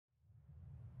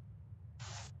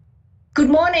Good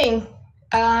morning.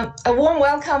 A warm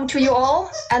welcome to you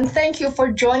all, and thank you for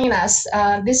joining us.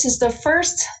 This is the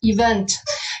first event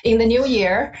in the new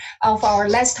year of our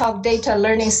Let's Talk Data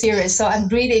Learning series, so I'm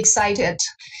really excited.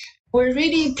 We're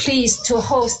really pleased to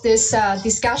host this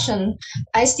discussion,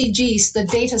 SDGs, the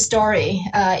data story,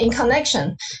 in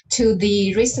connection to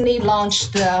the recently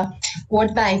launched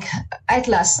World Bank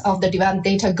Atlas of the Development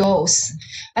Data Goals.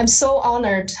 I'm so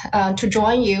honored to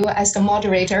join you as the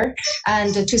moderator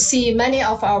and to see many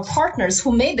of our partners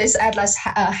who made this Atlas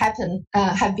happen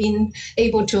have been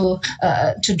able to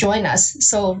join us.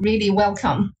 So really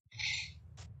welcome.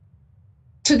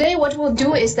 Today, what we'll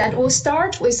do is that we'll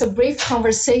start with a brief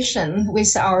conversation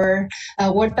with our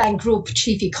World Bank Group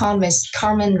Chief Economist,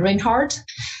 Carmen Reinhart,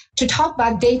 to talk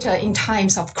about data in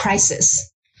times of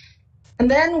crisis. And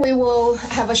then we will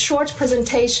have a short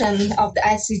presentation of the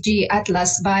SDG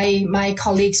Atlas by my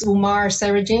colleagues Umar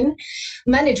Sarajin,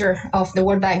 manager of the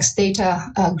World Bank's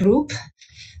data group.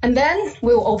 And then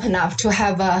we'll open up to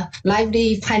have a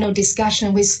lively panel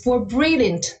discussion with 4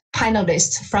 brilliant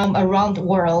panelists from around the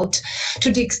world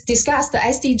to discuss the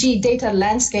SDG data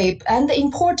landscape and the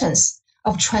importance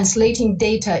of translating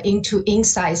data into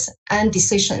insights and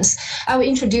decisions. I will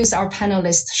introduce our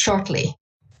panelists shortly.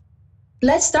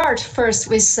 Let's start first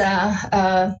with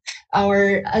our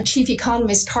Chief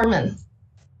Economist, Carmen.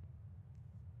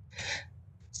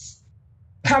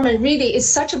 Carmen, really, it's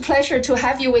such a pleasure to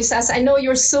have you with us. I know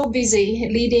you're so busy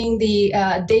leading the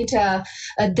data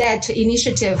debt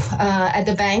initiative at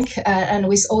the bank and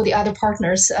with all the other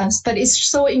partners, but it's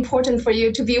so important for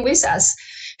you to be with us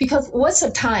because what's a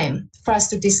time for us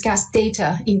to discuss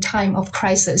data in time of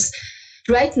crisis?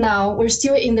 Right now, we're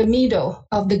still in the middle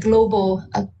of the global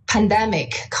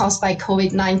pandemic caused by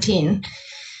COVID-19.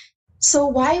 So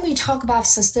why we talk about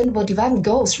sustainable development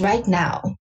goals right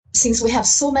now? Since we have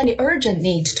so many urgent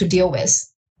needs to deal with.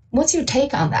 What's your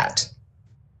take on that?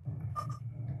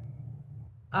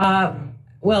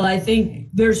 Well, I think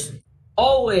there's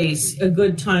always a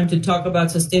good time to talk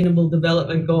about sustainable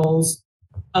development goals.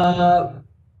 And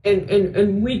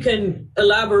we can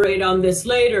elaborate on this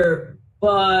later,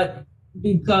 but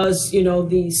because, you know,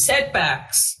 the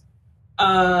setbacks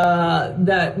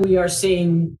that we are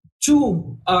seeing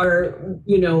to our,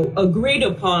 you know, agreed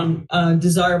upon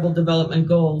desirable development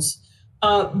goals.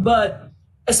 But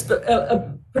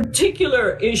a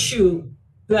particular issue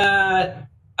that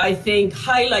I think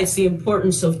highlights the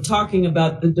importance of talking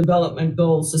about the development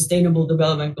goals, sustainable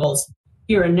development goals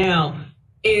here and now,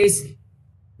 is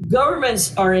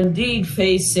governments are indeed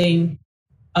facing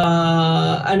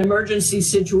an emergency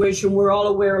situation. We're all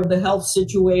aware of the health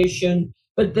situation,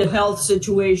 but the health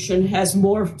situation has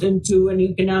morphed into an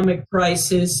economic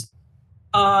crisis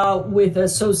with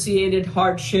associated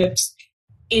hardships.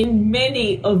 In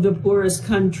many of the poorest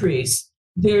countries,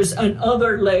 there's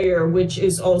another layer, which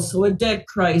is also a debt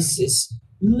crisis,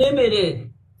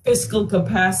 limited fiscal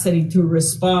capacity to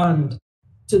respond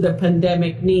to the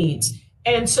pandemic needs.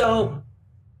 And so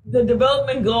the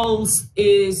development goals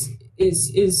is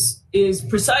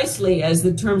precisely as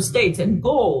the term states, a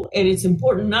goal, and it's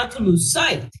important not to lose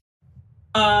sight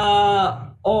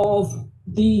of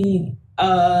the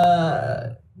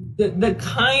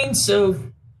kinds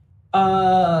of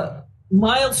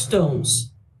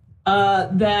milestones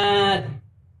that,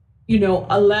 you know,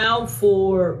 allow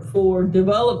for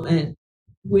development,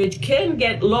 which can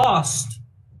get lost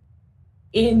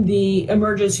in the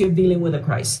emergency of dealing with a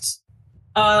crisis.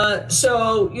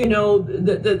 So, you know,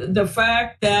 the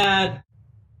fact that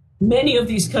many of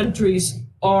these countries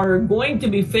are going to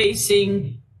be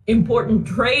facing important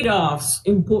trade-offs,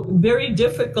 very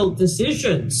difficult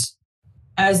decisions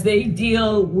as they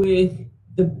deal with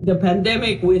the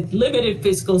pandemic, with limited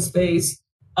fiscal space,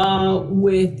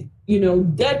 with, you know,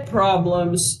 debt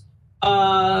problems.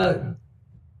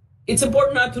 It's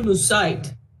important not to lose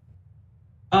sight,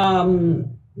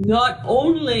 not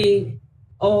only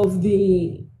of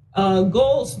the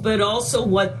goals, but also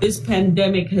what this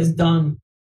pandemic has done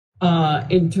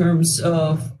in terms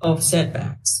of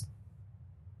setbacks.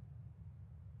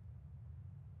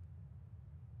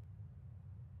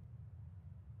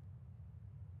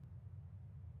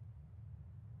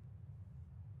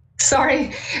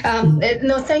 Sorry.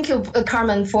 No, thank you,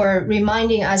 Carmen, for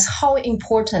reminding us how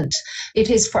important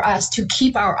it is for us to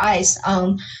keep our eyes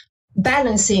on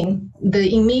balancing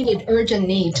the immediate urgent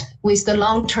need with the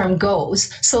long-term goals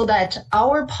so that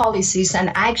our policies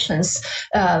and actions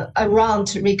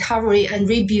around recovery and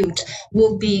rebuild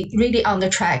will be really on the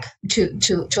track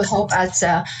to help us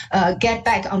get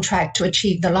back on track to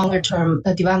achieve the longer-term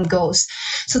development goals.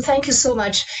 So thank you so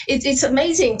much. It's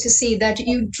amazing to see that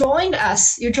you joined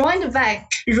us. You joined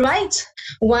back right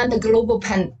when the global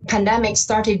pandemic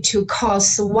started to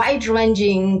cause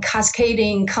wide-ranging,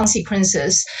 cascading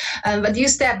consequences. But you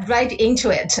stepped right into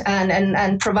it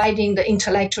and providing the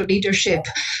intellectual leadership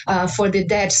for the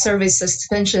Debt Service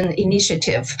Suspension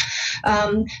Initiative.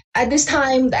 At this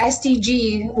time, the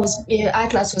SDG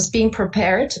Atlas was being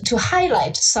prepared to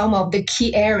highlight some of the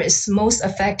key areas most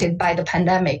affected by the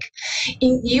pandemic.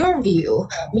 In your view,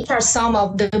 what are some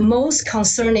of the most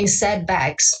concerning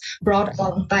setbacks brought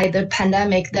on by the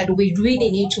pandemic that we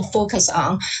really need to focus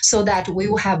on so that we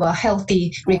will have a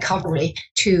healthy recovery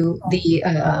to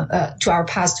our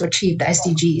path to achieve the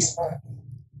SDGs?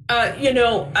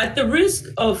 At the risk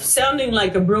of sounding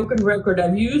like a broken record,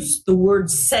 I've used the word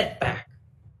setback,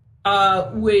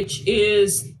 which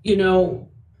is, it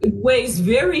weighs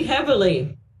very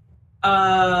heavily,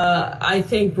 I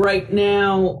think, right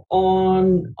now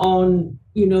on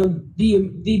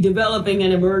the developing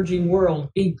and emerging world,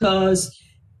 because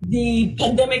the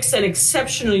pandemic's an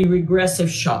exceptionally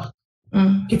regressive shock.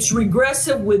 It's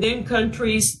regressive within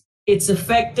countries. It's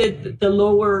affected the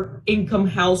lower income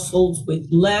households with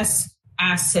less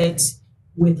assets,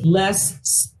 with less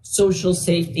social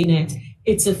safety nets.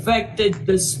 It's affected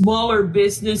the smaller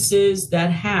businesses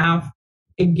that have,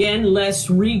 again, less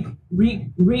recourse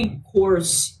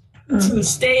to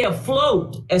stay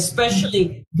afloat,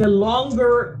 especially the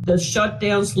longer the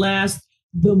shutdowns last,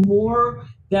 the more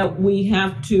that we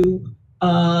have to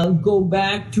go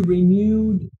back to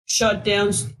renewed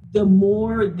shutdowns, the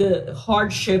more the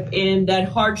hardship. And that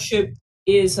hardship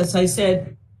is, as I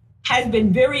said, has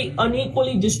been very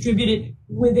unequally distributed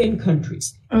within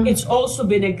countries. It's also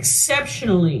been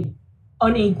exceptionally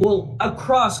unequal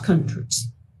across countries.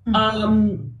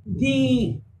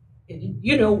 This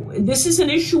is an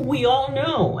issue we all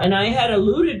know, and I had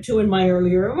alluded to in my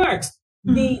earlier remarks.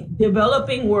 The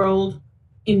developing world,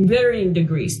 in varying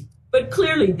degrees, but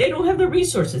clearly they don't have the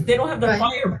resources, they don't have the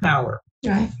firepower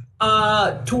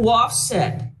to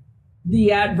offset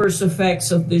the adverse effects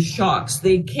of the shocks.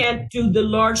 They can't do the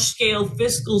large-scale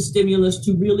fiscal stimulus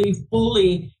to really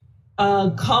fully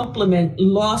complement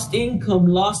lost income,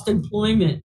 lost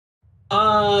employment.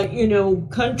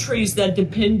 Countries that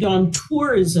depend on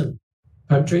tourism,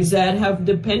 countries that have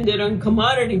depended on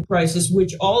commodity prices,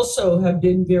 which also have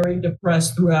been very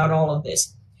depressed throughout all of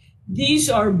this. These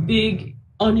are big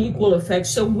unequal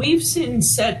effects. So we've seen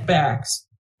setbacks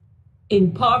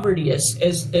in poverty as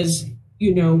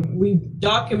we've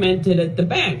documented at the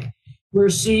bank. We're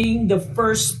seeing the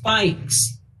first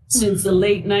spikes since the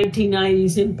late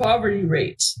 1990s in poverty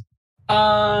rates.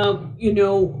 I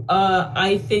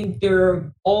think there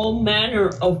are all manner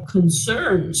of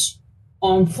concerns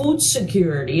on food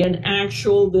security and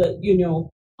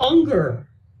hunger.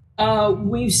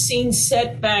 We've seen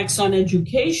setbacks on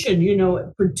education,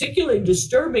 particularly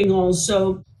disturbing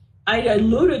also. I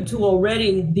alluded to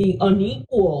already the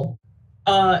unequal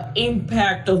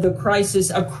impact of the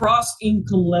crisis across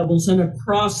income levels and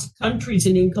across countries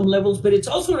and income levels, but it's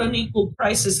also an unequal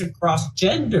crisis across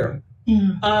gender,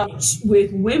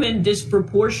 with women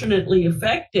disproportionately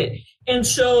affected. And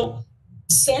so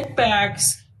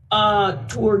setbacks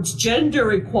towards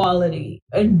gender equality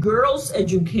and girls'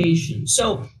 education.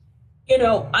 So,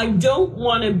 I don't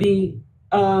want to be,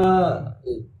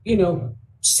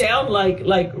 sound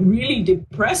like really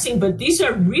depressing, but these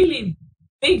are really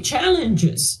big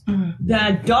challenges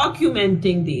that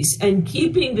documenting these and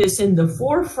keeping this in the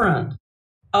forefront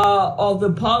of the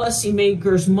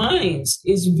policymakers' minds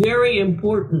is very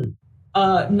important,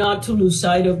 not to lose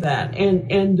sight of that.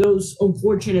 And those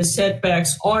unfortunate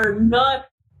setbacks are not,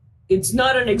 it's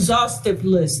not an exhaustive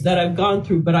list that I've gone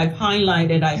through, but I've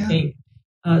highlighted, I think,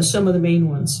 some of the main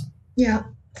ones. Yeah,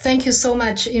 thank you so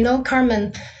much.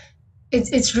 Carmen,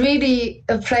 it's really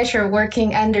a pleasure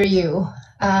working under you.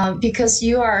 Because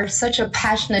you are such a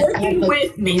passionate working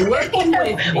with me.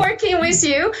 Working with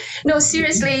you. No,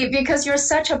 seriously, because you're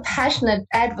such a passionate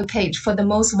advocate for the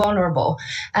most vulnerable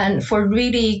and for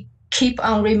really keep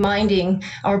on reminding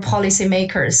our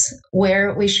policymakers where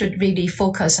we should really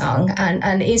focus on,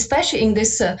 and especially in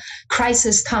this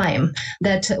crisis time,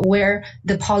 that where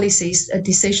the policies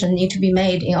decision need to be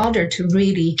made in order to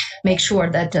really make sure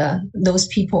that those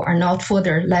people are not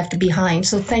further left behind.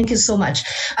 So thank you so much.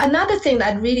 Another thing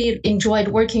that I really enjoyed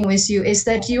working with you is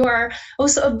that you are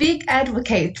also a big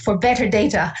advocate for better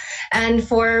data and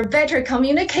for better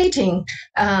communicating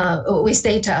with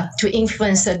data to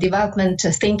influence the development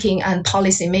thinking and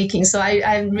policy making. So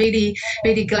I'm really,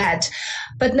 really glad.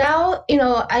 But now,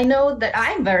 I know that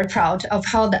I'm very proud of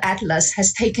how the Atlas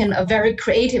has taken a very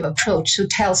creative approach to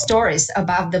tell stories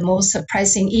about the most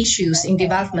pressing issues in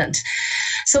development.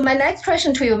 So my next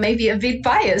question to you may be a bit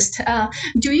biased.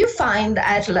 Do you find the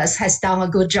Atlas has done a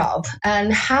good job?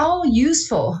 And how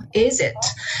useful is it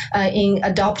in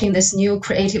adopting this new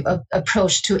creative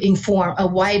approach to inform a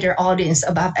wider audience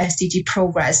about SDG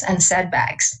progress and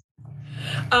setbacks?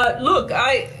 Look,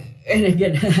 and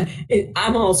again,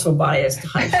 I'm also biased,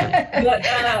 but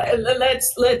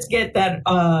let's get that.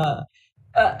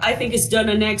 I think it's done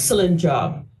an excellent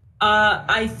job.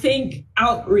 I think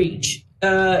outreach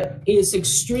is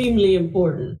extremely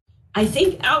important. I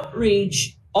think outreach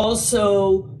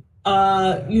also,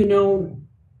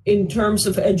 in terms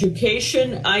of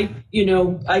education, I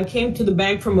came to the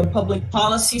bank from a public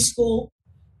policy school,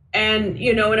 and,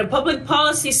 in a public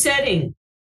policy setting,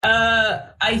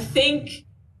 I think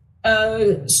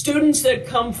students that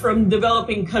come from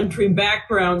developing country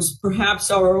backgrounds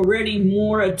perhaps are already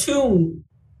more attuned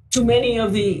to many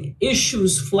of the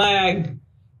issues flagged,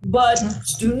 but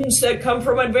students that come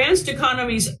from advanced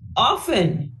economies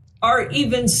often are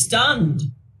even stunned,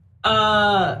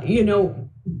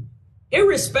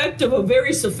 irrespective of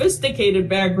very sophisticated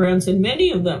backgrounds in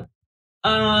many of them.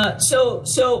 So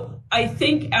I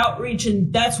think outreach,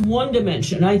 and that's one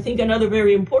dimension. I think another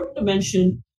very important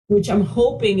dimension, which I'm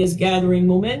hoping is gathering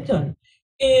momentum,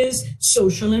 is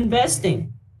social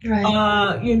investing.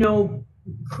 Right.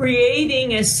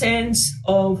 Creating a sense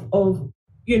of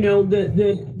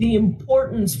the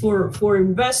importance for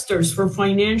investors, for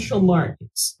financial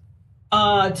markets,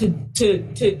 to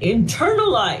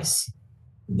internalize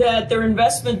that their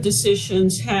investment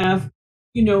decisions have,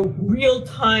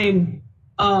 real-time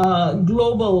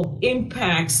global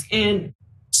impacts. And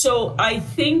so I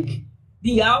think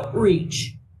the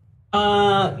outreach,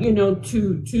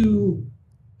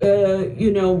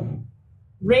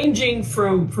 ranging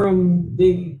from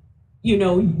the,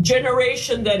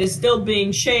 generation that is still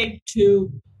being shaped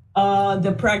to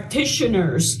the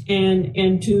practitioners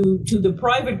and to the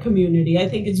private community, I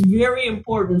think it's very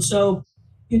important. So,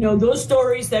 those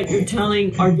stories that you're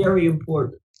telling are very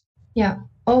important. Yeah.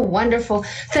 Oh, wonderful.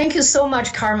 Thank you so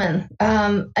much, Carmen.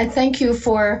 And thank you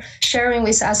for sharing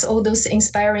with us all those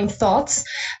inspiring thoughts.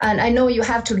 And I know you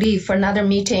have to leave for another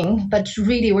meeting, but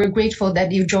really we're grateful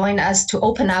that you joined us to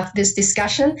open up this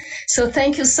discussion. So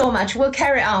thank you so much. We'll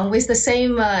carry on with the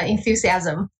same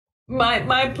enthusiasm.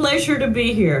 My pleasure to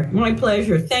be here. My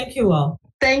pleasure. Thank you all.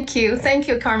 Thank you. Thank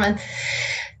you, Carmen.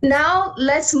 Now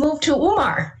let's move to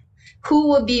Umar, who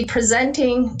will be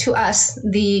presenting to us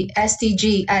the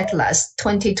SDG Atlas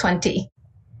 2020.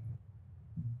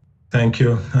 Thank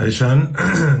you, Aishan.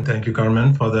 Thank you,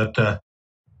 Carmen, for that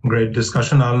great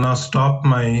discussion. I'll now stop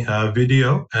my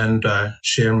video and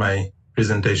share my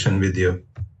presentation with you.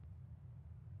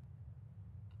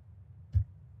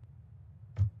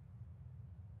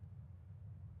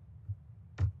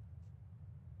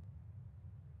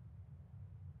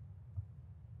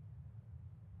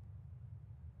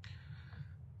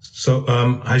 So,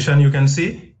 Aishan, you can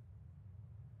see?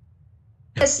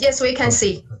 Yes, we can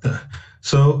see.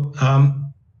 So,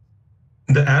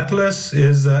 the Atlas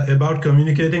is about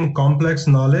communicating complex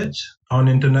knowledge on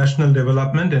international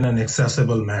development in an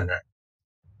accessible manner.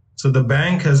 So the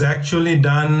bank has actually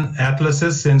done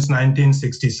atlases since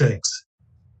 1966.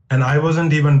 And I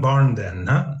wasn't even born then.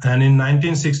 And in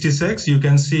 1966, you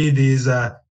can see these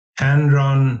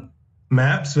hand-drawn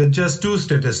maps with just two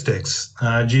statistics,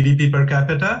 GDP per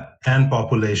capita and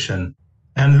population.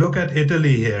 And look at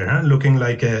Italy here, looking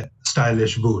like a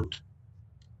stylish boot.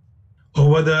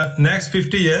 Over the next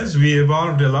 50 years, we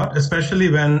evolved a lot,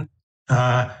 especially when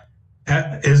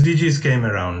SDGs came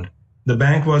around. The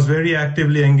bank was very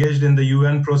actively engaged in the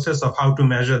UN process of how to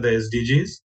measure the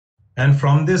SDGs. And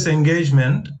from this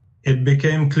engagement, it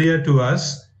became clear to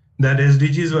us that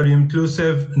SDGs were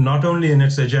inclusive not only in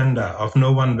its agenda of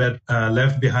no one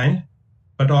left behind,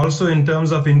 but also in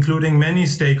terms of including many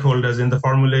stakeholders in the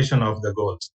formulation of the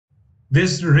goals.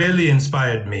 This really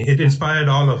inspired me. It inspired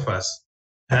all of us.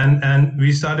 And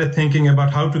we started thinking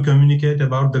about how to communicate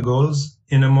about the goals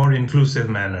in a more inclusive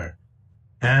manner.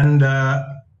 And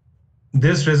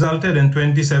this resulted in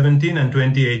 2017 and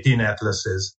 2018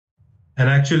 atlases. And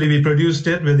actually, we produced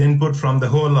it with input from the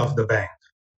whole of the bank.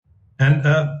 And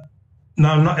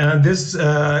this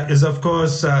is, of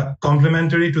course,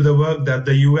 complementary to the work that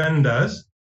the UN does,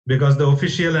 because the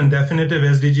official and definitive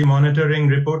SDG monitoring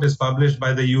report is published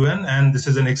by the UN, and this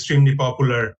is an extremely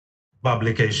popular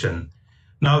publication.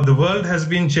 Now, the world has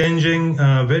been changing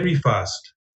very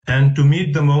fast. And to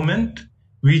meet the moment,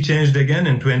 we changed again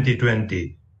in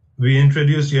 2020. We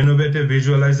introduced innovative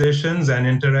visualizations and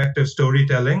interactive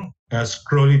storytelling,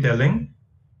 scrollytelling,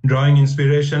 drawing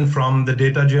inspiration from the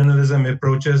data journalism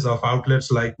approaches of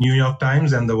outlets like New York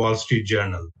Times and the Wall Street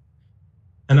Journal.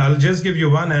 And I'll just give you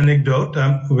one anecdote.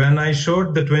 When I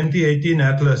showed the 2018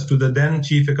 atlas to the then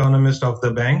chief economist of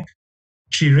the bank,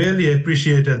 she really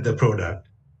appreciated the product.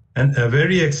 And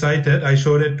very excited, I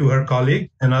showed it to her colleague,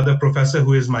 another professor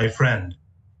who is my friend.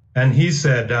 And he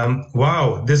said,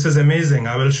 wow, this is amazing.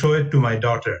 I will show it to my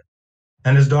daughter.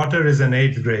 And his daughter is an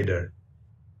 8th grader.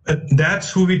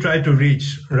 That's who we try to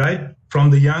reach, right? From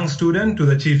the young student to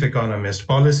the chief economist,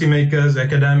 policymakers,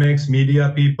 academics,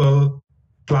 media people,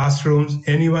 classrooms,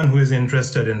 anyone who is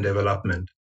interested in development.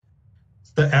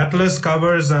 The atlas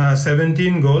covers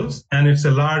 17 goals, and it's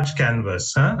a large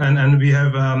canvas, and we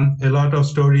have a lot of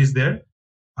stories there.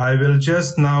 I will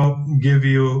just now give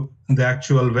you the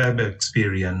actual web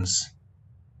experience.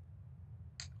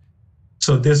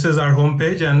 So this is our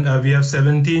homepage, and we have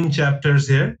 17 chapters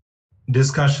here,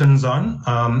 discussions on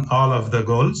all of the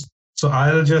goals. So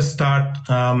I'll just start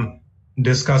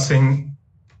discussing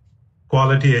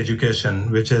quality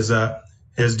education, which is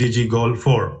SDG goal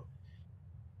 4.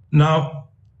 Now,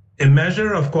 a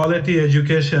measure of quality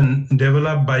education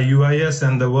developed by UIS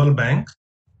and the World Bank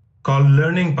called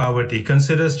learning poverty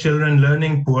considers children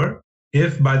learning poor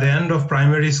if by the end of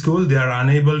primary school they are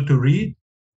unable to read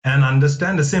and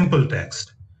understand a simple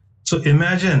text. So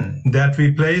imagine that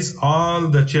we place all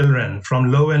the children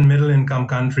from low and middle income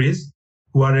countries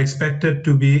who are expected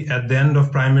to be at the end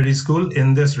of primary school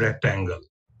in this rectangle.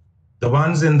 The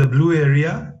ones in the blue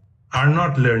area are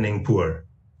not learning poor,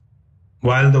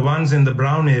 while the ones in the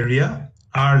brown area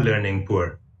are learning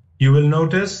poor. You will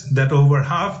notice that over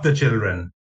half the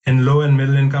children in low and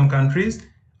middle income countries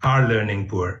are learning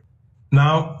poor.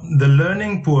 Now, the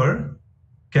learning poor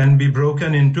can be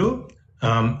broken into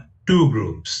two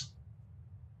groups.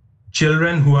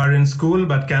 Children who are in school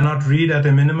but cannot read at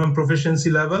a minimum proficiency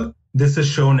level. This is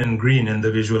shown in green in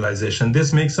the visualization.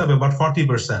 This makes up about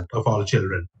 40% of all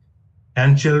children.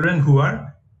 And children who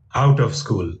are out of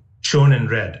school, shown in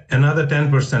red, another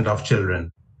 10% of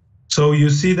children. So you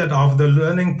see that of the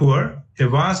learning poor, a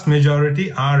vast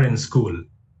majority are in school,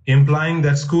 implying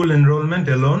that school enrollment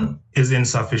alone is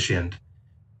insufficient.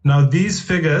 Now these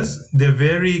figures, they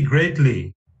vary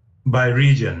greatly by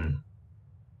region.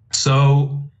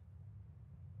 So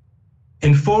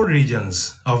in 4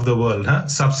 regions of the world,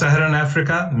 Sub-Saharan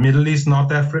Africa, Middle East,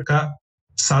 North Africa,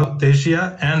 South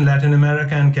Asia, and Latin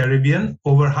America and Caribbean,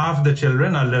 over half the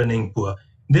children are learning poor.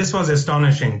 This was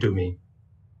astonishing to me.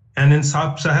 And in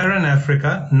Sub-Saharan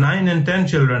Africa, 9 in 10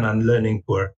 children are learning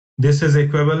poor. This is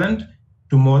equivalent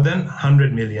to more than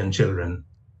 100 million children.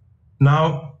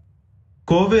 Now,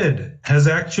 COVID has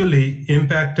actually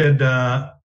impacted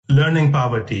learning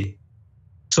poverty.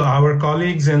 So our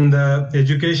colleagues in the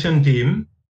education team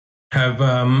have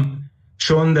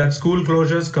shown that school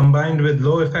closures combined with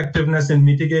low effectiveness in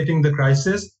mitigating the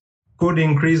crisis could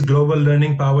increase global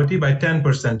learning poverty by 10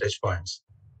 percentage points,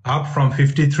 up from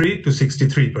 53 to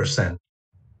 63%.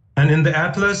 And in the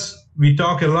Atlas, we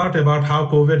talk a lot about how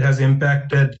COVID has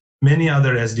impacted many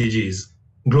other SDGs,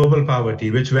 global poverty,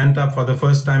 which went up for the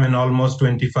first time in almost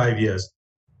 25 years.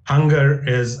 Hunger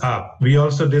is up. We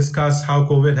also discuss how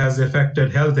COVID has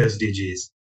affected health SDGs.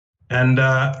 And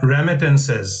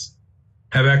remittances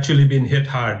have actually been hit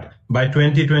hard. By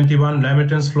 2021,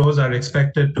 remittance flows are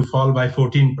expected to fall by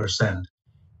 14%.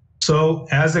 So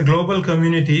as a global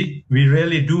community, we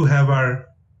really do have our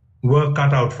work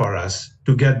cut out for us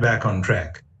to get back on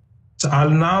track. So I'll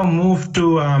now move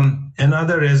to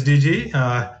another SDG,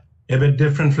 a bit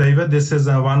different flavor. This is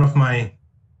one of my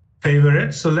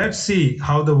favorites. So let's see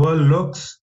how the world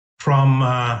looks from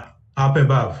up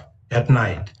above at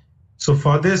night. So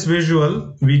for this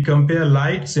visual, we compare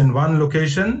lights in one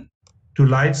location to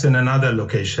lights in another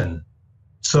location.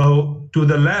 So to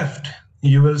the left,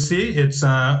 you will see it's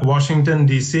Washington,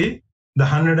 D.C., the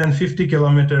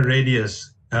 150-kilometer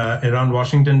radius around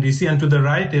Washington, D.C., and to the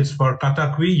right, it's for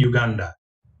Katakwi, Uganda.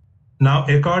 Now,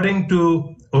 according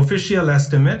to official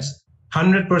estimates,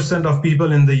 100% of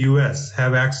people in the U.S.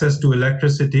 have access to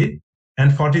electricity, and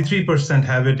 43%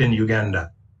 have it in Uganda.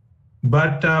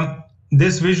 But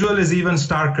this visual is even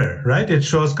starker, right? It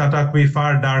shows Katakwi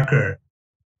far darker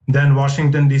than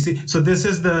Washington, D.C. So this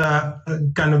is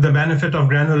the kind of the benefit of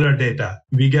granular data.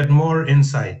 We get more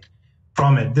insight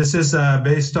from it. This is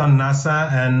based on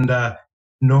NASA and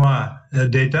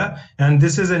NOAA data. And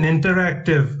this is an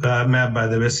interactive map, by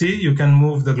the way. See, you can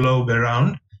move the globe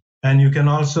around, and you can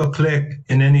also click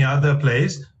in any other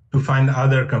place to find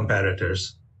other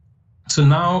comparators. So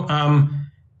now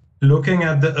looking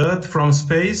at the Earth from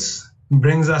space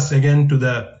brings us again to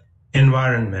the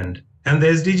environment. And the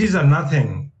SDGs are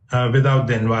nothing without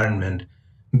the environment,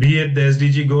 be it the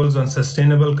SDG goals on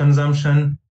sustainable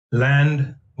consumption,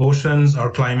 land, oceans, or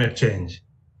climate change.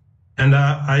 And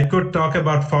I could talk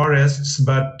about forests,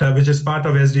 but which is part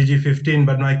of SDG 15,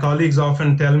 but my colleagues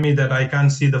often tell me that I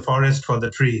can't see the forest for the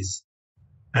trees.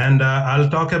 And I'll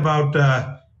talk about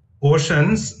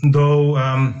oceans, though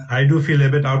I do feel a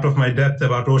bit out of my depth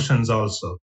about oceans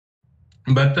also.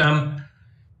 But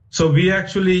so we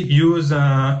actually use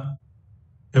a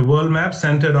world map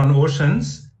centered on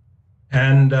oceans.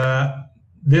 And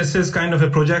this is kind of a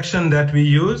projection that we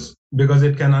use because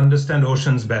it can understand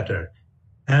oceans better.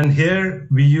 And here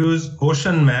we use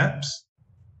ocean maps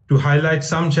to highlight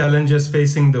some challenges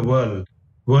facing the world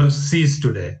seas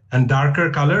today. And darker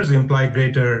colors imply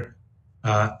greater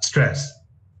stress.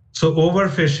 So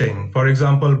overfishing, for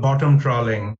example, bottom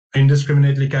trawling,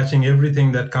 indiscriminately catching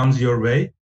everything that comes your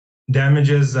way,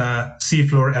 damages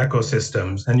seafloor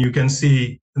ecosystems. And you can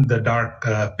see the dark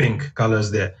pink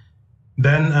colors there.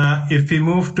 Then if we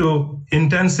move to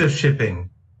intensive shipping,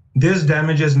 this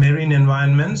damages marine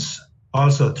environments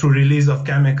also through release of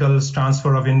chemicals,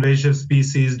 transfer of invasive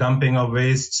species, dumping of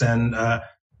wastes, and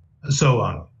so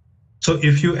on. So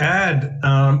if you add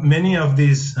many of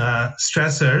these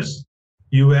stressors,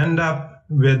 you end up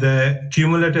with a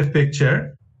cumulative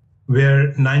picture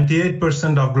where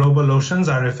 98% of global oceans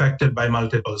are affected by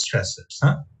multiple stressors.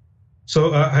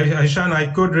 So, Aishan, I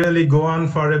could really go on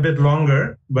for a bit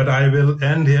longer, but I will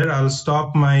end here. I'll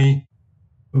stop my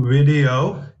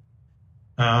video.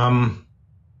 I'll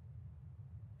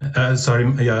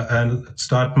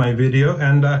start my video.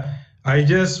 And I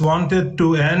just wanted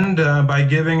to end by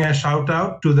giving a shout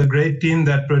out to the great team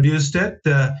that produced it.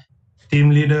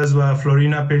 Team leaders were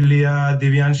Florina Pirlia,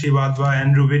 Divyanshi Wadhwa,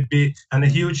 Andrew Whitby, and a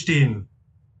huge team.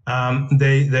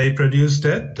 They produced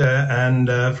it and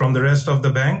from the rest of the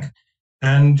bank.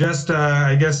 And just,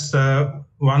 I guess,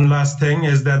 one last thing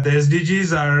is that the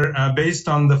SDGs are based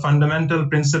on the fundamental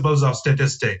principles of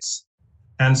statistics.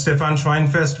 And Stefan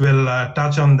Schweinfest will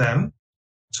touch on them.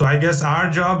 So I guess our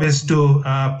job is to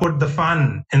put the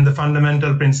fun in the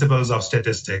fundamental principles of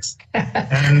statistics.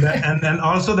 and then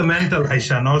also the mental,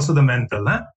 Aishan, also the mental.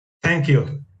 Thank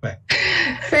you. Bye.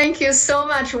 Thank you so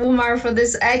much, Umar, for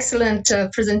this excellent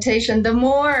presentation. The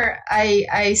more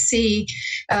I see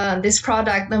this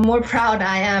product, the more proud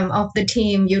I am of the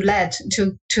team you led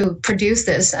to produce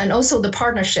this, and also the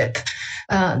partnership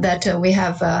that we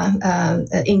have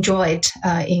enjoyed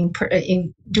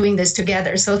in doing this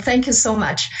together. So thank you so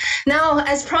much. Now,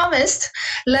 as promised,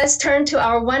 let's turn to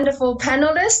our wonderful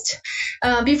panelists.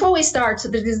 Before we start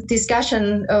the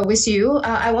discussion with you,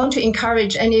 I want to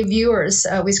encourage any viewers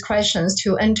with questions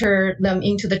to enter them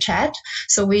into the chat.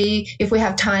 So if we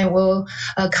have time, we'll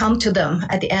come to them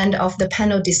at the end of the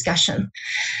panel discussion.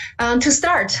 To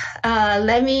start,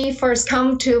 let me first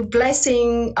come to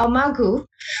Blessing Almagu,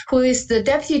 who is the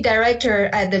Deputy Director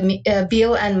at the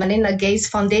Bill and Melinda Gates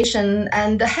Foundation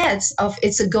and the heads of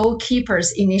its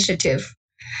Goalkeepers Initiative.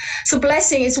 So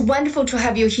Blessing, it's wonderful to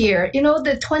have you here. You know,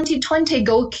 the 2020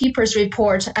 Goalkeepers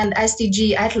Report and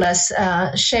SDG Atlas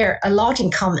share a lot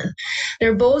in common.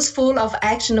 They're both full of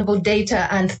actionable data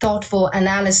and thoughtful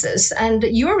analysis. And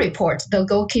your report, the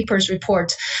Goalkeepers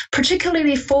Report,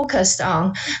 particularly focused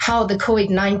on how the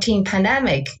COVID-19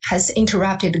 pandemic has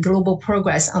interrupted global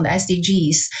progress on the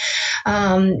SDGs.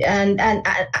 And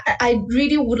I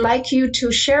really would like you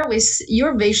to share with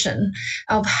your vision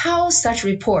of how such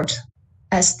report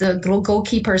as the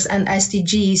goalkeepers and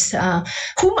SDGs,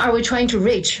 whom are we trying to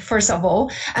reach, first of all,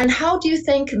 and how do you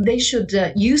think they should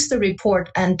use the report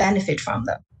and benefit from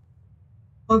them?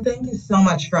 Well, thank you so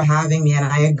much for having me, and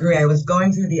I agree. I was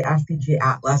going through the SDG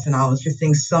Atlas, and I was just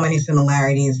seeing so many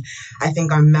similarities. I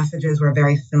think our messages were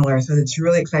very similar, so it's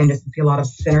really exciting to see a lot of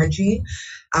synergy.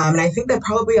 And I think that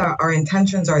probably our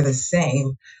intentions are the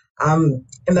same. In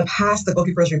the past, the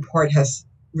Goalkeepers Report has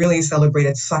really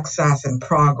celebrated success and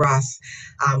progress.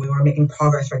 We were making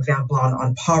progress, for example,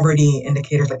 on poverty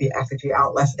indicators like the SDG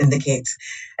Atlas indicates.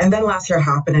 And then last year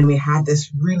happened and we had this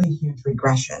really huge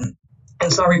regression.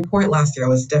 And so our report last year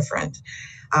was different.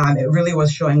 It really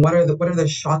was showing what are the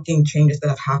shocking changes that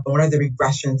have happened, what are the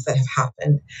regressions that have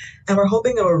happened. And we're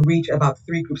hoping it will reach about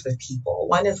three groups of people.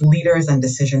 One is leaders and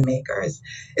decision makers.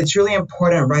 It's really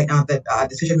important right now that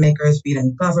decision makers, be it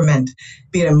in government,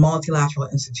 be it in multilateral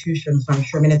institutions, so I'm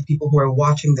sure many of the people who are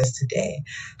watching this today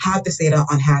have this data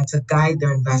on hand to guide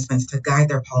their investments, to guide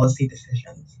their policy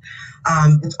decisions.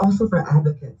 It's also for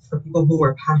advocates, for people who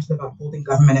are passionate about holding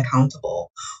government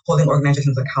accountable, holding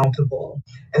organizations accountable,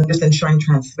 and just ensuring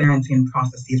transparency in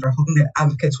processes. We're hoping that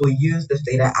advocates will use this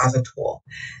data as a tool.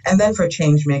 And then for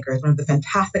change makers, one of the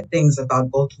fantastic things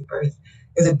about Goalkeepers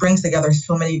is it brings together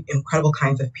so many incredible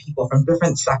kinds of people from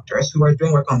different sectors who are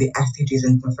doing work on the SDGs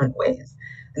in different ways.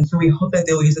 And so we hope that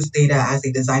they will use this data as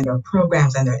they design their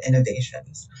programs and their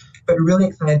innovations. But really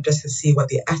excited just to see what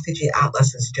the SDG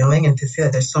Atlas is doing and to see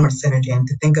that there's so much synergy and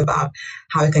to think about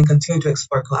how we can continue to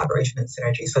explore collaboration and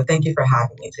synergy. So thank you for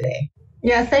having me today.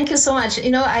 Yeah, thank you so much.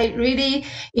 I really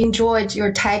enjoyed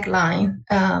your tagline,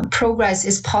 progress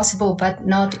is possible but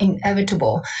not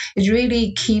inevitable. It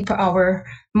really keep our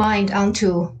mind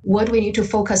onto what we need to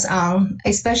focus on,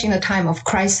 especially in a time of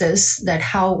crisis, that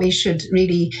how we should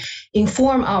really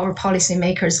inform our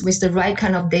policymakers with the right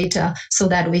kind of data so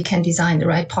that we can design the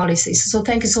right policies. So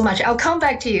thank you so much. I'll come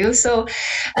back to you. So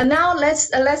now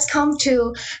let's come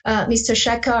to Mr.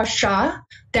 Shekhar Shah,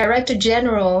 Director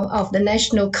General of the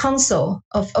National Council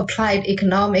of Applied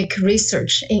Economic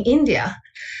Research in India.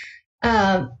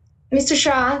 Mr.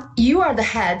 Shah, you are the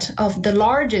head of the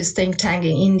largest think tank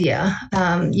in India.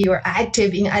 You are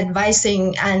active in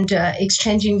advising and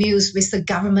exchanging views with the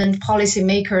government,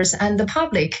 policymakers, and the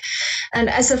public. And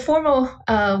as a former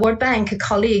World Bank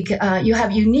colleague, you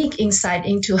have unique insight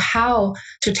into how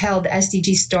to tell the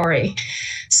SDG story.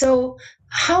 So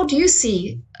how do you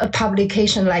see a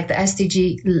publication like the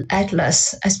SDG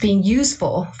Atlas as being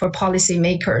useful for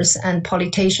policymakers and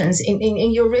politicians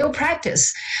in your real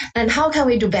practice? And how can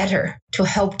we do better to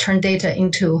help turn data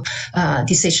into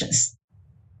decisions?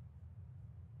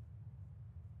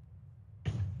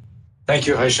 Thank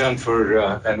you,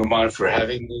 Haishan, and Umar for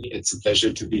having me. It's a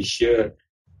pleasure to be here.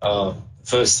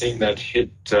 First thing that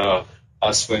hit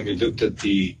us when we looked at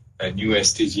the new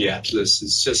SDG Atlas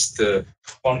is just the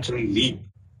quantum leap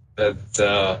that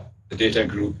the data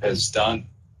group has done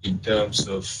in terms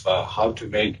of how to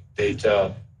make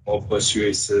data more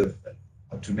persuasive,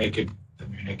 how to make it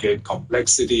communicate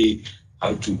complexity,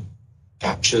 how to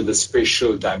capture the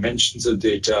spatial dimensions of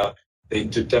data, the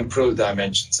intertemporal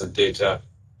dimensions of data.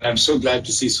 And I'm so glad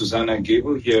to see Susanna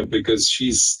Gabel here because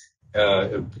she's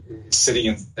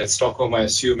sitting at Stockholm, I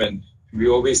assume, and we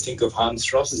always think of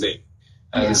Hans Rosling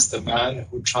as the man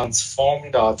who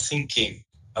transformed our thinking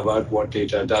about what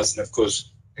data does. And of course,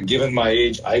 given my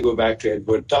age, I go back to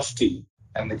Edward Tufte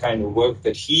and the kind of work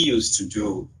that he used to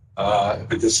do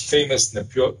with this famous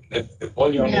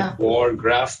Napoleonic War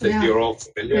graph that you're all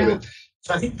familiar with.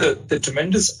 So I think the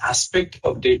tremendous aspect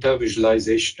of data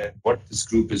visualization and what this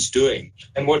group is doing,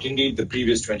 and what indeed the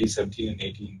previous 2017 and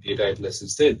 18 data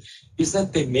atlases did, is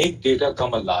that they make data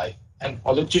come alive. And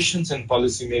politicians and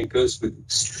policymakers with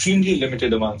extremely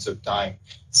limited amounts of time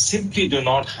simply do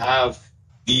not have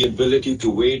the ability to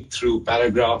wade through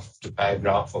paragraph to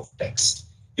paragraph of text,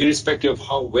 irrespective of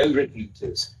how well written it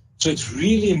is. So it's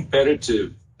really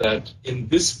imperative that in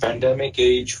this pandemic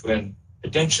age, when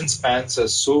attention spans are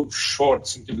so short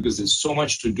simply because there's so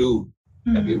much to do,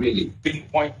 that we really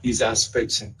pinpoint these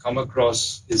aspects and come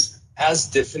across as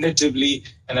definitively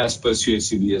and as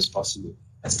persuasively as possible,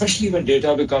 especially when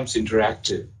data becomes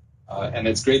interactive. And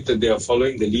it's great that they are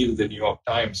following the lead of the New York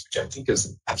Times, which I think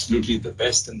is absolutely the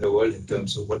best in the world in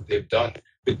terms of what they've done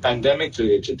with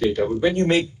pandemic-related data. But when you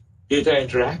make data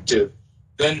interactive,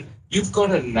 then you've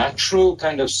got a natural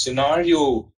kind of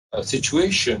scenario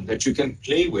situation that you can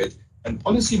play with. And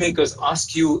policymakers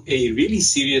ask you a really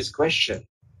serious question.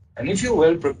 And if you're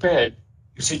well prepared,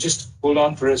 you say, just hold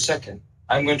on for a second.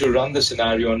 I'm going to run the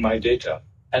scenario on my data.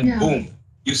 And boom,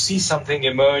 you see something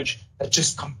emerge that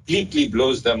just completely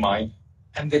blows their mind.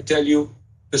 And they tell you,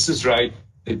 this is right.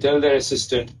 They tell their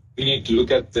assistant, we need to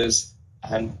look at this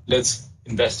and let's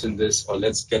invest in this, or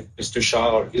let's get Mr.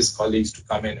 Shah or his colleagues to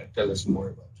come in and tell us more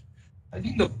about it. I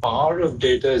think the power of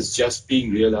data is just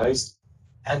being realized.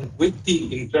 And with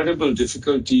the incredible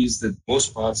difficulties that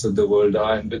most parts of the world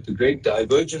are, and with the great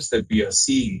divergence that we are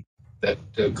seeing, that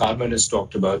Carmen has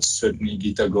talked about, certainly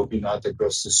Geeta Gopinath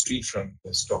across the street from me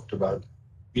has talked about,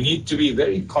 we need to be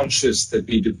very conscious that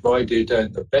we deploy data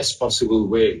in the best possible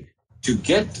way to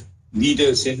get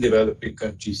leaders in developing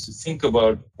countries to think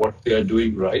about what they are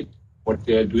doing right, what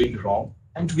they are doing wrong,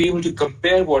 and to be able to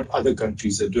compare what other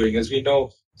countries are doing. As we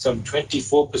know, some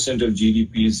 24% of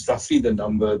GDP is roughly the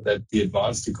number that the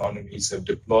advanced economies have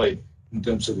deployed in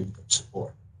terms of income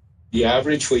support. The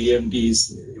average for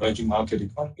EMDs, emerging market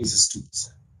economies, is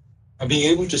 2%. And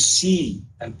being able to see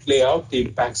and play out the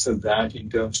impacts of that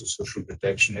in terms of social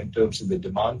protection, in terms of the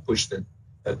demand push that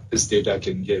this data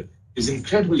can give, is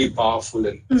incredibly powerful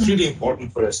and it's really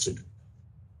important for us to do.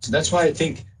 So that's why I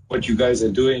think what you guys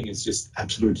are doing is just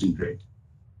absolutely great.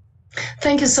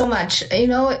 Thank you so much. You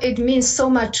know, it means so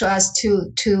much to us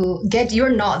to get your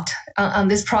nod on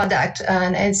this product,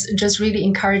 and it's just really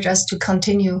encourage us to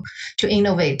continue to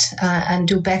innovate and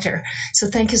do better. So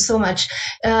thank you so much.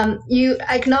 You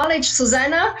acknowledge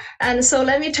Susanna, and so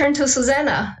let me turn to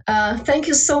Susanna. Thank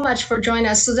you so much for joining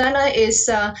us. Susanna is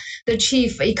the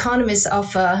chief economist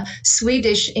of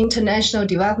Swedish International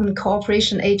Development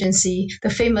Cooperation Agency, the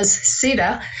famous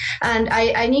SIDA, and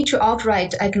I need to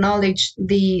outright acknowledge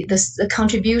the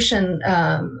contribution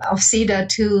of SIDA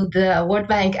to the World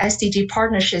Bank SDG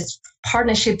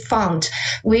Partnership Fund,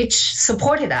 which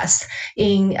supported us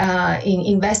in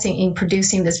investing in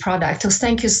producing this product. So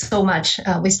thank you so much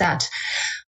with that.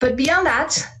 But beyond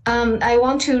that, I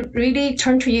want to really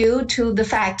turn to you to the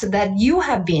fact that you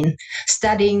have been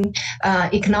studying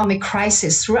economic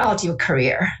crisis throughout your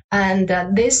career. And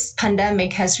this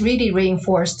pandemic has really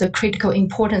reinforced the critical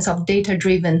importance of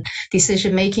data-driven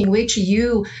decision-making, which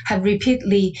you have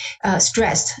repeatedly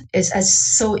stressed is as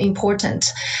so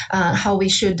important, how we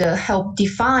should help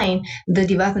define the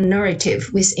development narrative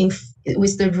with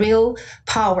the real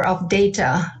power of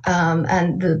data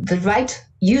and the right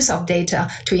use of data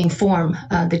to inform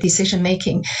the decision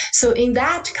making. So in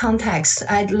that context,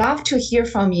 I'd love to hear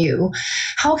from you,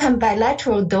 how can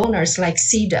bilateral donors like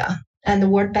SIDA and the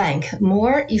World Bank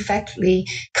more effectively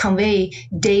convey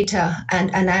data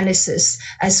and analysis,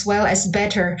 as well as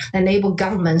better enable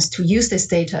governments to use this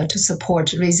data to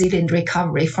support resilient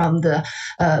recovery from the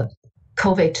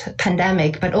COVID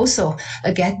pandemic, but also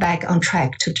get back on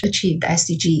track to achieve the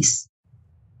SDGs?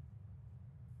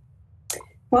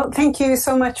 Well, thank you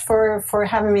so much for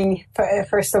having me,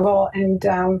 first of all,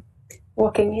 and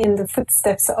walking in the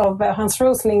footsteps of Hans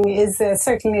Rosling is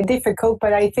certainly difficult,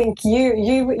 but I think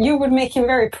you would make him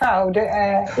very proud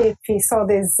if he saw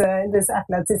this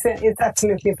atlas. It's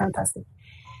absolutely fantastic.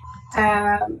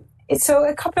 So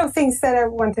a couple of things that I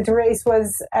wanted to raise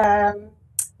was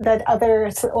that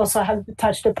others also have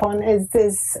touched upon is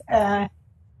this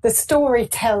the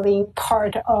storytelling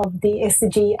part of the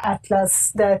SDG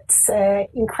Atlas that's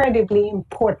incredibly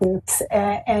important.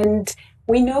 And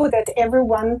we know that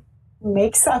everyone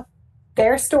makes up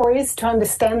their stories to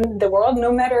understand the world,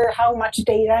 no matter how much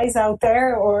data is out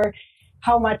there or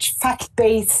how much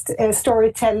fact-based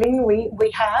storytelling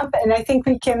we have. And I think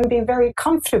we can be very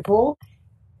comfortable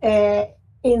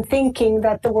in thinking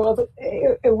that the world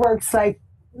it works like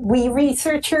we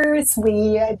researchers,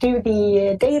 we do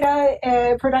the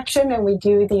data production and we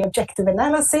do the objective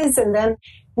analysis, and then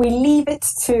we leave it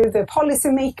to the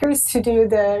policymakers to do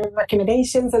the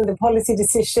recommendations and the policy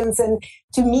decisions, and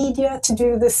to media to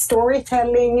do the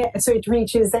storytelling so it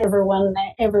reaches everyone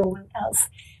else.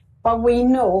 But we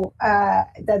know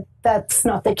that that's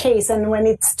not the case, and when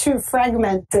it's too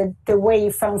fragmented, the way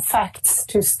from facts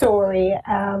to story,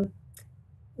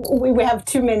 we have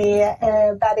too many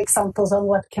bad examples on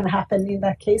what can happen in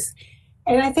that case.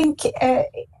 And I think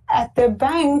at the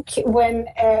bank, when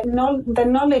the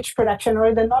knowledge production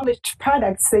or the knowledge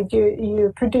products that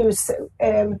you produce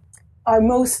are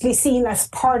mostly seen as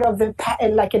part of the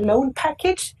like a loan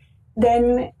package,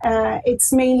 then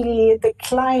it's mainly the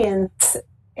client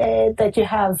that you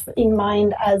have in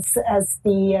mind as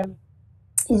the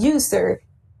user.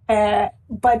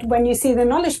 But when you see the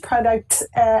knowledge product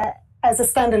as a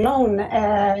standalone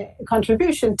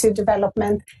contribution to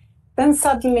development, then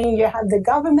suddenly you have the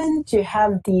government, you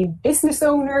have the business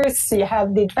owners, you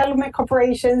have the development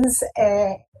corporations,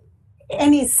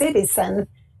 any citizen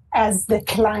as the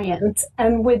client.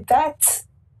 And with that,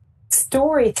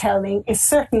 storytelling is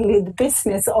certainly the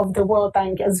business of the World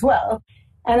Bank as well.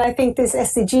 And I think this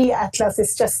SDG Atlas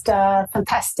is just a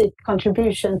fantastic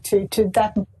contribution to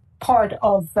that part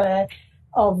of the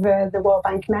World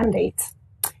Bank mandate.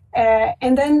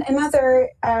 And then another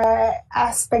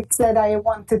aspect that I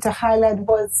wanted to highlight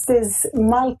was this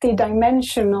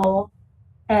multidimensional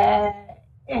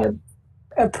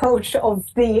approach of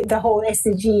the whole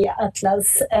SDG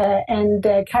Atlas. And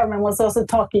Carmen was also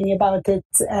talking about it,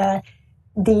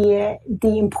 the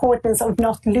importance of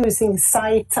not losing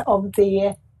sight of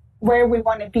where we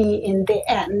want to be in the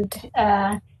end.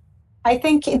 I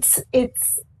think it's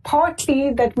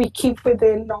partly that we keep with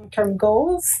the long-term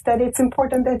goals, that it's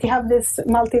important that you have this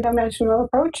multidimensional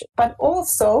approach, but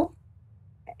also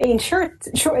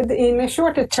in a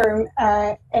shorter term,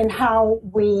 and how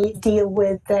we deal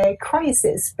with the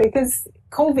crisis, because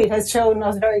COVID has shown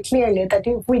us very clearly that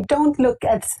if we don't look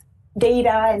at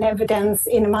data and evidence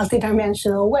in a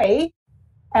multidimensional way,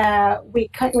 we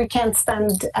can't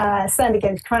stand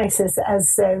against crisis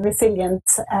as resilient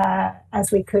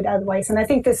as we could otherwise. And I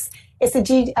think this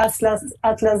SDG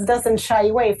Atlas doesn't shy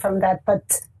away from that,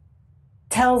 but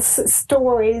tells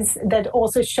stories that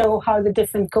also show how the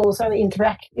different goals are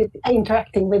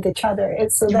interacting with each other.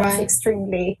 So that's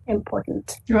extremely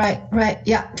important. Right.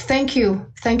 Yeah. Thank you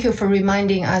for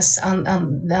reminding us on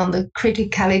the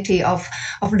criticality of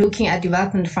looking at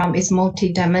development from its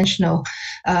multidimensional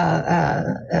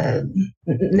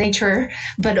nature,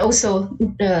 but also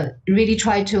really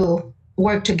try to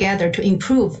work together to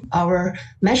improve our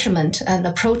measurement and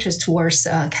approaches towards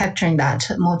capturing that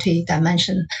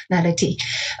multidimensionality.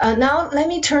 Now, let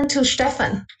me turn to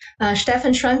Stefan.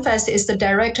 Stefan Schrenfest is the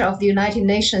director of the United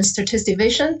Nations Statistics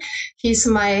Division. He's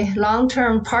my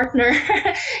long-term partner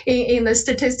in the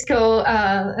statistical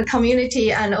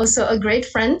community and also a great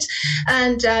friend.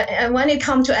 And when it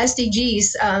comes to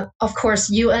SDGs, of course,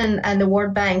 UN and the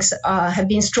World Banks have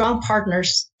been strong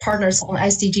partners on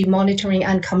SDG monitoring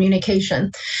and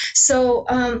communication. So,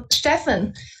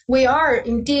 Stefan, we are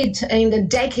indeed in the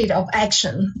decade of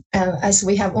action, as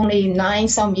we have only 9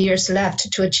 some years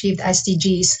left to achieve the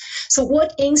SDGs. So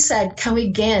what insight can we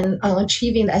gain on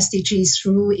achieving the SDGs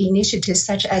through initiatives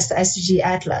such as the SDG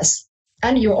Atlas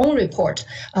and your own report,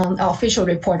 official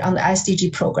report on the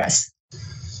SDG progress?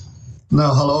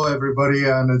 No, hello, everybody.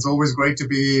 And it's always great to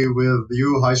be with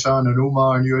you, Haishan and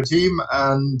Umar and your team.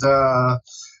 And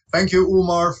thank you,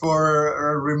 Umar,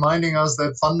 for reminding us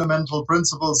that fundamental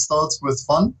principle starts with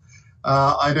fun.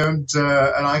 And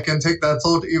I can take that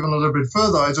thought even a little bit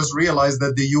further. I just realized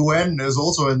that the UN is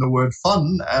also in the word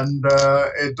fun, and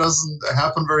it doesn't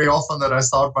happen very often that I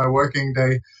start my working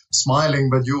day smiling,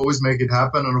 but you always make it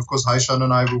happen. And of course, Haishan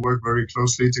and I will work very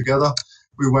closely together.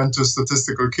 We went to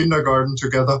statistical kindergarten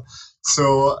together.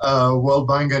 So World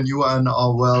Bank and UN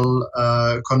are well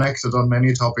connected on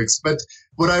many topics. But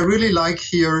what I really like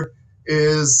here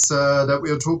is that we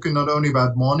are talking not only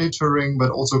about monitoring, but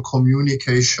also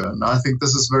communication. I think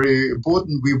this is very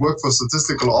important. We work for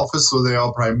Statistical Office, so they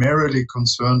are primarily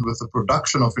concerned with the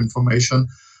production of information.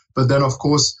 But then, of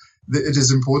course, it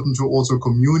is important to also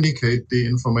communicate the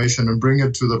information and bring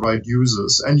it to the right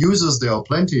users. And users, there are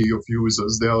plenty of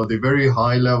users. There are the very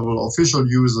high-level official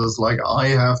users, like I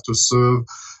have to serve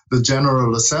the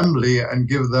General Assembly and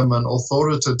give them an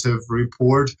authoritative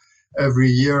report every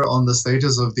year on the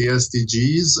status of the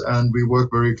SDGs. And we work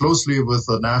very closely with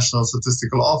the national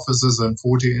statistical offices and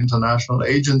 40 international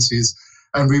agencies.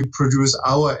 And we produce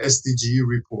our SDG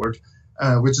report,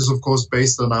 which is, of course,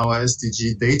 based on our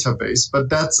SDG database. But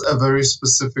that's a very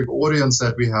specific audience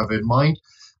that we have in mind.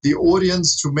 The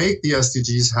audience to make the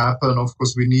SDGs happen, of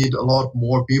course, we need a lot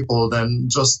more people than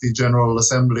just the General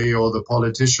Assembly or the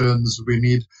politicians. We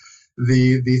need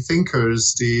the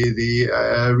thinkers, the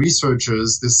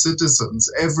researchers, the citizens,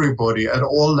 everybody at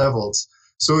all levels.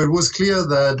 So it was clear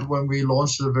that when we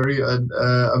launched a very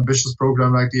ambitious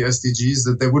program like the SDGs,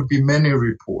 that there would be many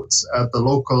reports at the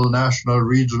local, national,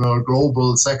 regional,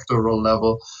 global, sectoral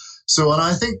level. So, and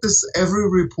I think every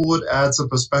report adds a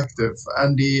perspective.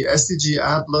 And the SDG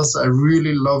Atlas, I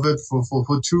really love it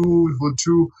for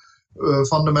two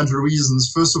fundamental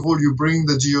reasons. First of all, you bring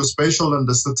the geospatial and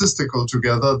the statistical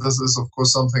together. This is, of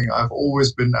course, something I've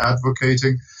always been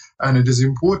advocating. And it is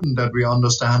important that we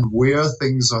understand where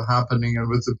things are happening. And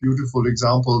with the beautiful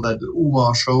example that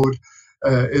Umar showed,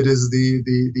 it is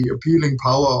the appealing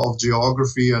power of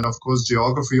geography. And of course,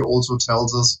 geography also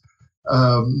tells us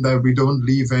that we don't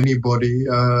leave anybody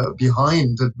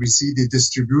behind, that we see the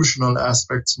distributional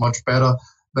aspects much better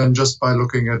than just by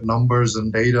looking at numbers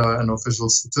and data and official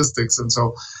statistics. And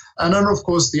then, of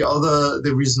course,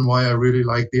 the reason why I really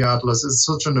like the Atlas is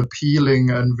such an appealing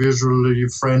and visually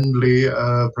friendly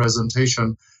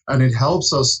presentation. And it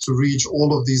helps us to reach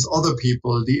all of these other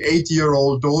people, the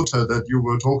 8-year-old daughter that you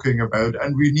were talking about.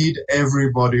 And we need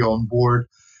everybody on board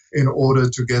in order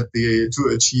to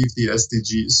achieve the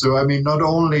SDGs. So, I mean, not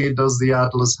only does the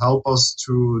Atlas help us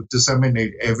to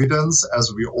disseminate evidence,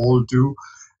 as we all do,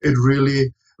 it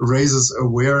really raises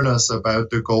awareness about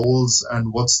the goals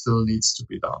and what still needs to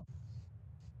be done.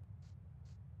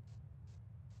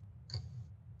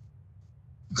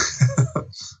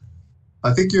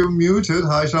 I think you're muted,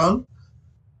 Haishan.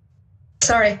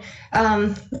 sorry.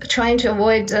 Trying to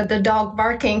avoid the dog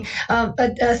barking.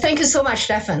 But thank you so much,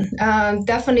 Stefan.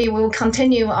 Definitely we'll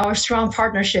continue our strong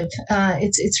partnership.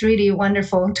 It's really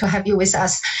wonderful to have you with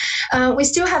us. We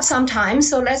still have some time,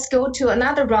 so let's go to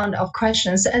another round of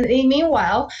questions. And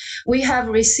meanwhile, we have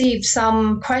received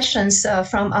some questions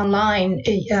from online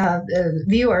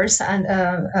viewers and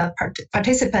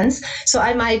participants. So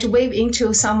I might wave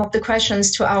into some of the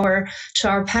questions to our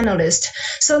panelists.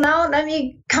 So now let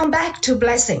me come back to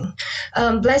Blessing.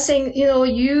 Blessing,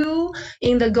 you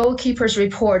in the Goalkeepers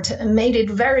report made it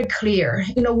very clear,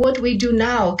 what we do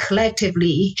now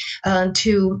collectively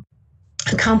to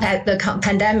combat the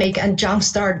pandemic and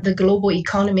jumpstart the global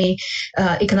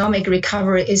economic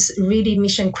recovery is really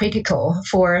mission critical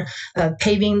for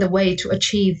paving the way to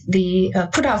achieve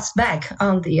put us back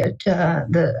on the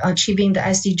achieving the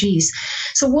SDGs.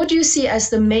 So what do you see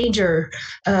as the major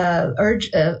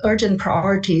urgent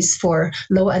priorities for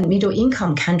low and middle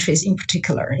income countries in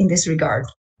particular in this regard?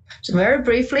 So very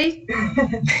briefly,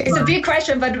 it's a big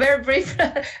question, but very brief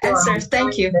answers.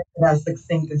 Thank you. As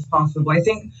succinct as possible. I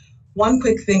think one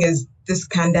quick thing is this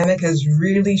pandemic has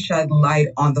really shed light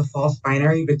on the false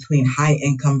binary between high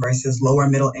income versus lower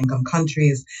middle income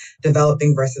countries,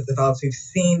 developing versus developed. We've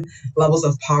seen levels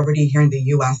of poverty here in the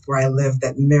US where I live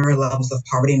that mirror levels of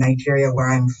poverty in Nigeria where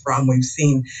I'm from. We've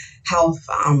seen health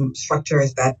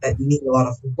structures that need a lot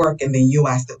of work in the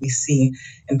US that we see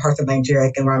in parts of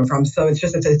Nigeria and where I'm from. So it's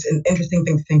an interesting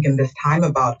thing to think in this time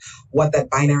about what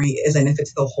that binary is and if it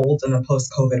still holds in a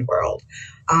post-COVID world.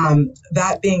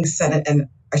 That being said, and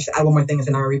I should add one more thing, is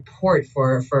in our report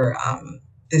for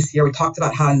this year, we talked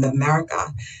about how in America,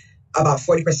 about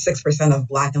 46% of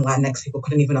Black and Latinx people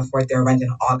couldn't even afford their rent in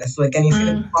August. So again, you see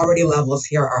the poverty levels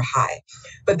here are high.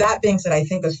 But that being said, I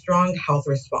think a strong health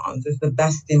response is the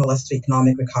best stimulus to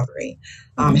economic recovery.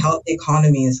 Healthy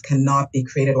economies cannot be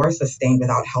created or sustained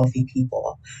without healthy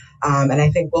people. And I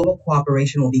think global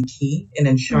cooperation will be key in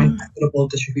ensuring equitable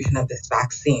distribution of this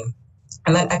vaccine.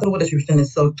 And that equitable distribution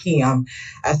is so key.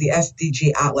 As the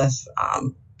SDG Atlas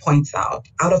points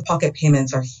out-of-pocket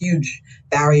payments are huge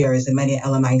barriers in many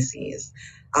LMICs.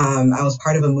 I was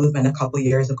part of a movement a couple of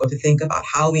years ago to think about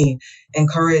how we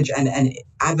encourage and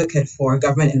advocate for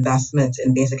government investments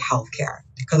in basic healthcare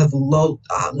because of low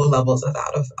levels of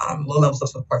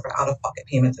support for out-of-pocket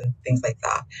payments and things like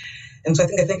that. And so I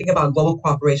think thinking about global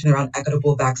cooperation around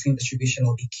equitable vaccine distribution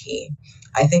will be key.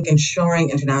 I think ensuring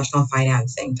international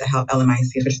financing to help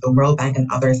LMICs, which the World Bank and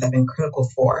others have been critical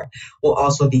for, will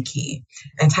also be key.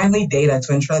 And timely data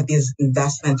to ensure that these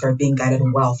investments are being guided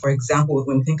well. For example,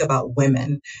 when we think about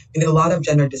women, we need a lot of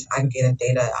gender disaggregated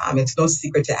data. It's no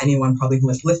secret to anyone probably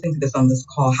who is listening to this on this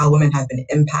call how women have been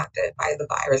impacted by the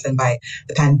virus and by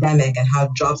the pandemic and how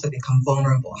jobs have become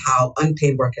vulnerable, how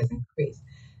unpaid work has increased.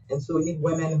 And so we need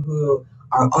women who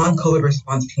are on COVID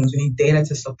response teams. We need data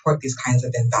to support these kinds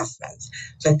of investments.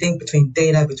 So I think between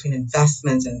data, between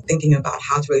investments, and thinking about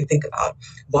how to really think about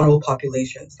vulnerable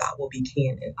populations, that will be key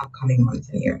in upcoming months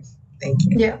and years. Thank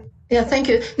you. Yeah, thank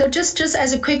you. No, just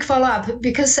as a quick follow-up,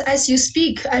 because as you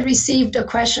speak, I received a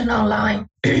question online.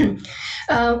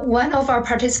 One of our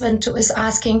participants was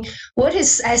asking, what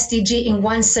is SDG in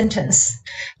one sentence?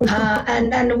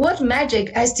 And what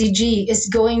magic SDG is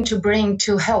going to bring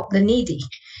to help the needy?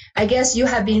 I guess you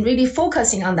have been really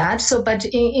focusing on that. So, but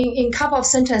in a couple of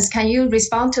sentences, can you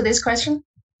respond to this question?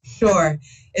 Sure.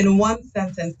 In one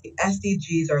sentence, the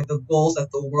SDGs are the goals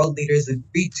that the world leaders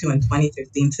agreed to in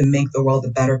 2015 to make the world a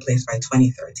better place by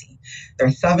 2030. There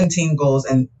are 17 goals,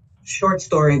 and short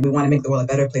story, we want to make the world a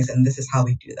better place, and this is how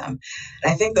we do them.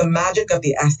 And I think the magic of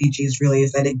the SDGs really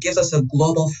is that it gives us a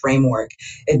global framework.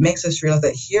 It makes us realize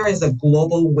that here is a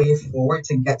global way forward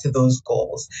to get to those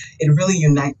goals. It really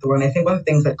unites the world. And I think one of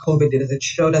the things that COVID did is it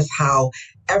showed us how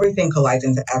everything collides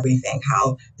into everything,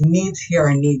 how needs here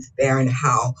are needs there, and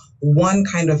how one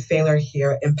kind of failure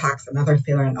here impacts another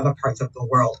failure in other parts of the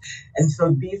world. And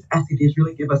so these SDGs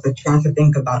really give us a chance to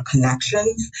think about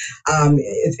connections.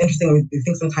 It's interesting, we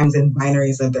think sometimes in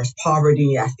binaries of there's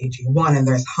poverty, SDG 1, and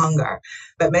there's hunger.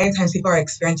 But many times people are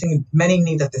experiencing many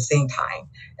needs at the same time.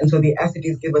 And so the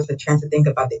SDGs give us a chance to think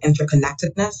about the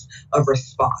interconnectedness of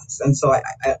response. And so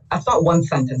I thought one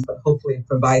sentence, but hopefully it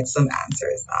provides some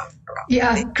answers around.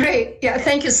 Yeah, great. Yeah,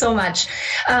 thank you so much.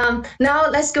 Now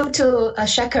let's go to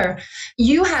Shekhar.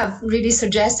 You have really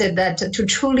suggested that to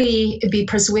truly be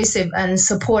persuasive and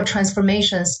support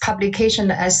transformations, publication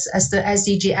as the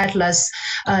SDG Atlas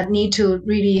need to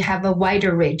really have a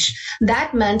wider reach.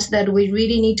 That meant that we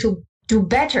really need to do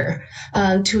better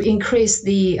to increase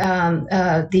the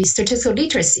statistical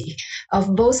literacy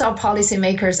of both our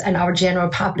policymakers and our general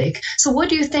public. So what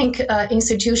do you think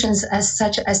institutions as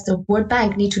such as the World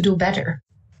Bank need to do better?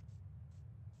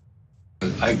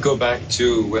 I go back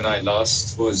to when I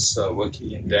last was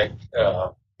working in DEC,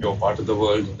 your part of the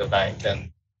world in the bank, and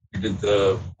we did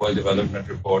the World Development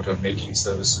Report on making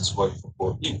services work for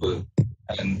poor people.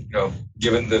 And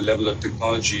given the level of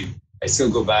technology, I still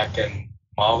go back and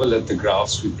marvel at the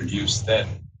graphs we produced then.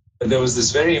 But there was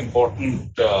this very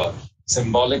important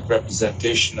symbolic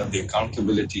representation of the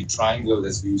accountability triangle,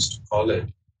 as we used to call it,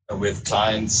 with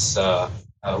clients,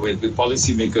 with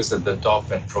policymakers at the top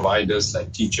and providers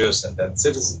like teachers and then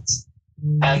citizens.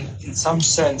 And in some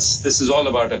sense, this is all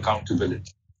about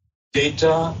accountability.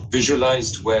 Data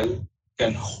visualized well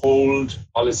can hold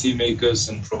policymakers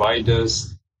and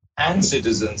providers and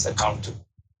citizens accountable.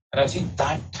 And I think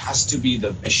that has to be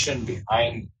the mission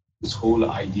behind this whole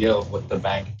idea of what the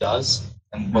bank does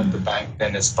and what the bank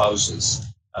then espouses.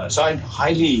 So I'd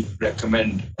highly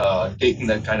recommend taking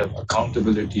that kind of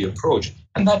accountability approach.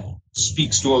 And that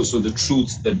speaks to also the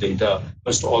truth that data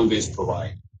must always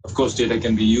provide. Of course, data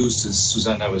can be used, as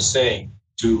Susanna was saying,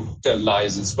 to tell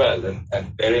lies as well. And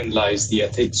therein lies the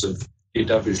ethics of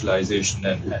data visualization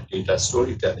and data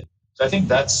storytelling. So I think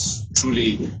that's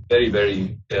truly very,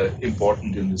 very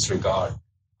important in this regard.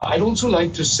 I'd also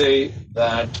like to say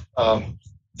that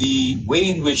the way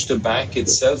in which the bank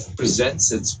itself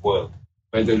presents its work,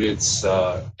 whether it's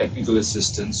technical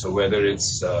assistance or whether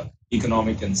it's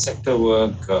economic and sector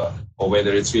work or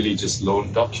whether it's really just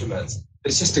loan documents,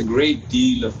 there's just a great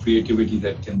deal of creativity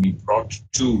that can be brought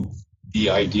to the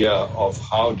idea of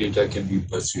how data can be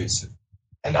persuasive.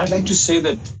 And I'd like to say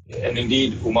that, and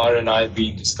indeed Umar and I have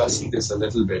been discussing this a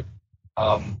little bit,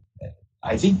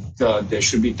 I think there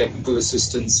should be technical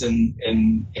assistance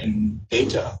in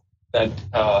data that,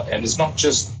 and it's not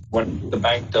just what the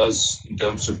bank does in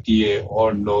terms of TA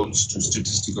or loans to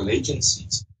statistical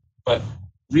agencies, but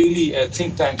really a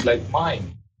think tank like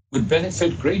mine would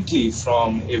benefit greatly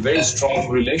from a very strong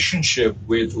relationship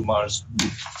with Umar's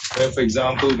group. Where, for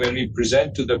example, when we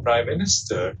present to the Prime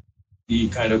Minister the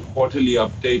kind of quarterly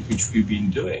update which we've been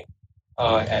doing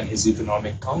and his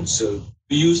Economic Council,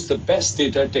 we use the best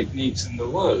data techniques in the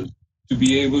world to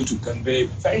be able to convey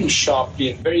very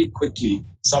sharply and very quickly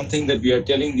something that we are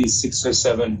telling these 6 or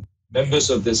 7 members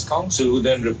of this council who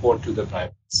then report to the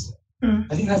Prime Minister.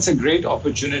 I think that's a great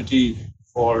opportunity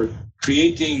for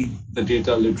creating the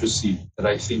data literacy that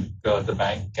I think the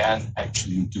bank can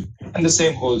actually do. And the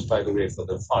same holds, by the way, for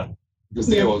the fund, because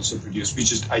they also produce.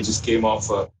 I just came off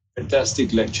a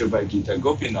fantastic lecture by Geeta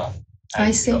Gopinath. And,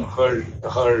 I see.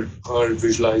 Her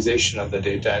visualization of the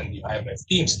data and the IMF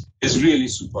teams is really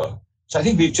superb. So I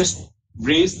think we've just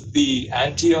raised the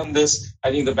ante on this.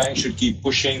 I think the bank should keep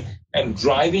pushing and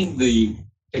driving the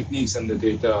techniques and the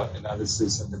data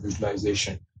analysis and the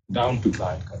visualization down to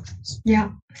client countries. Yeah,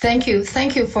 thank you.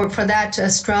 Thank you for that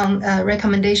strong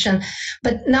recommendation.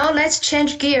 But now let's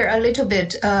change gear a little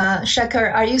bit.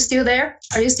 Shekhar, are you still there?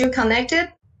 Are you still connected?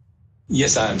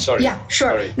 Yes, I am. Sorry. Yeah, sure.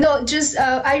 Sorry. No, just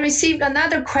I received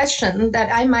another question that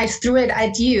I might throw it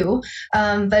at you,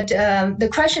 but the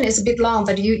question is a bit long,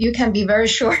 but you can be very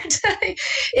short.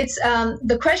 It's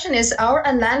the question is, our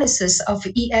analysis of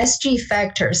ESG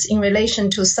factors in relation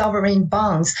to sovereign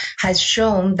bonds has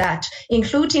shown that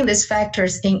including these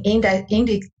factors in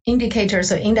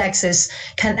indicators or indexes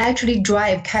can actually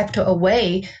drive capital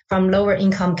away from lower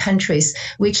income countries,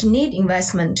 which need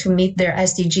investment to meet their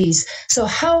SDGs. So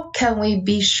how can we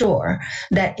be sure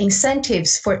that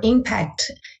incentives for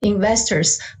impact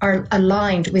investors are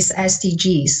aligned with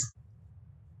SDGs?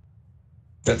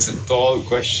 That's a tall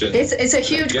question. It's a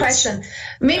huge question.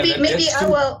 Maybe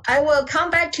I will come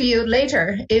back to you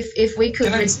later if we could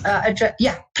address.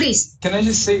 Yeah, please. Can I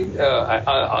just say,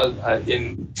 I'll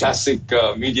in classic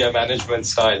media management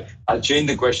style, I'll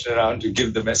change the question around to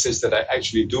give the message that I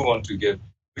actually do want to give,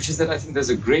 which is that I think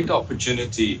there's a great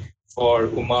opportunity for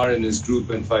Umar and his group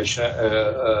and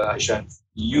Aishan,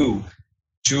 you,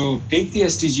 to take the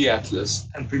SDG Atlas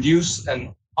and produce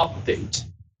an update.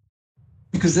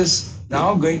 Because there's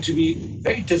now going to be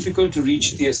very difficult to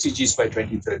reach the SDGs by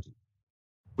 2030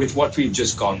 with what we've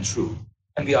just gone through.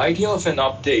 And the idea of an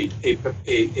update,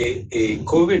 a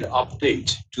COVID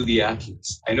update to the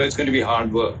Atlas, I know it's going to be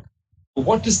hard work, but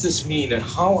what does this mean and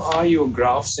how are your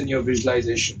graphs and your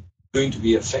visualization going to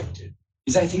be affected?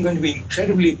 Is, I think, going to be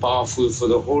incredibly powerful for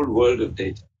the whole world of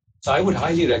data. So I would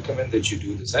highly recommend that you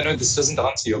do this. I know this doesn't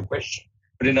answer your question,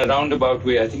 but in a roundabout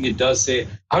way, I think it does say,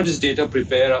 how does data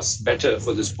prepare us better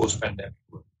for this post-pandemic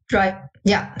world? Right.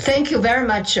 Yeah. Thank you very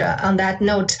much on that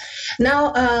note.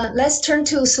 Now, let's turn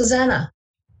to Susanna.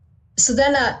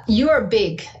 Susanna, you are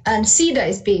big, and SIDA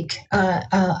is big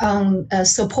on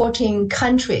supporting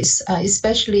countries,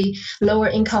 especially lower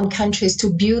income countries,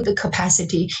 to build the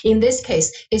capacity. In this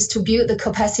case, is to build the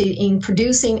capacity in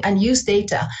producing and use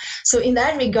data. So in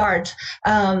that regard,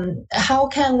 how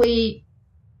can we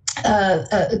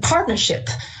partnership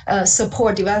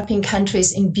support developing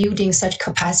countries in building such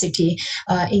capacity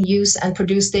in use and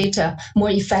produce data more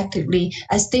effectively,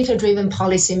 as data-driven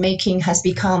policy making has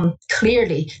become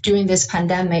clearly during this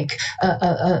pandemic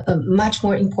much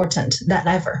more important than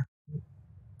ever?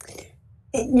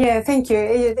 Yeah, thank you.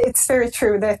 It's very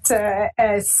true that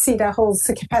SIDA holds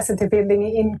capacity building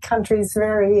in countries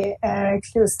very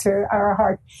close to our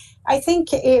heart. I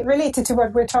think related to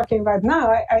what we're talking about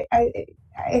now,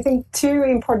 I think two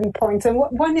important points. And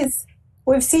one is,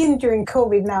 we've seen during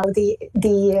COVID now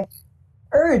the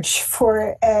urge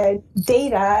for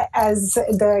data as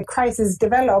the crisis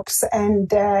develops,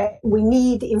 and we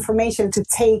need information to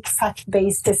take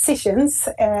fact-based decisions.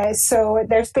 So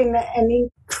there's been an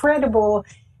incredible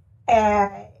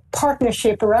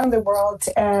partnership around the world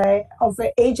of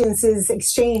agencies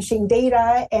exchanging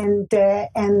data and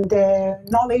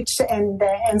knowledge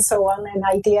and so on, and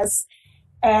ideas.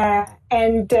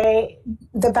 And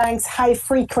the bank's high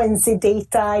frequency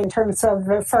data in terms of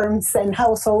firms and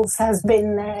households has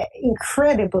been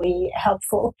incredibly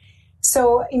helpful.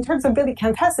 So in terms of building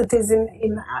capacities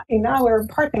in our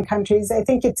partner countries, I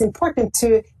think it's important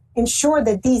to ensure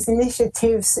that these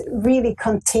initiatives really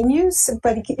continues,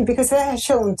 but because they are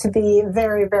shown to be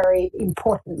very, very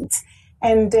important.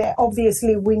 And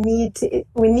obviously, we need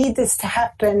this to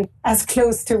happen as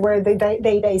close to where the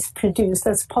data is produced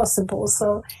as possible,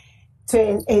 so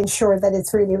to ensure that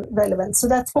it's really relevant. So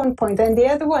that's one point. And the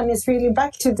other one is really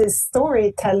back to the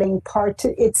storytelling part.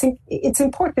 It's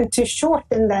important to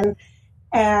shorten then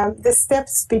the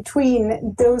steps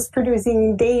between those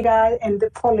producing data and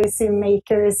the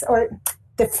policymakers, or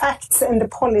the facts and the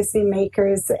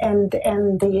policymakers and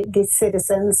the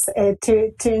citizens,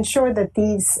 to ensure that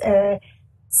these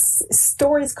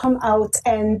stories come out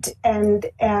and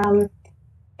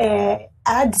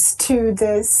adds to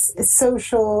the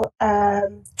social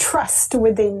trust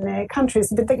within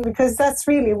countries, because that's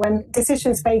really when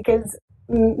decisions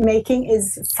making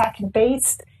is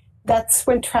fact-based. That's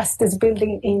when trust is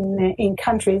building in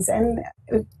countries, and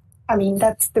I mean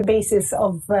that's the basis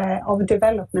of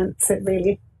development,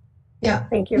 really. Yeah,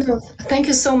 thank you. Thank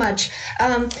you so much.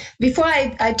 Before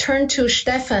I turn to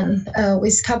Stefan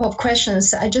with a couple of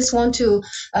questions, I just want to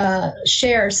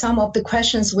share some of the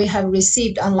questions we have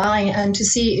received online, and to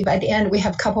see if at the end we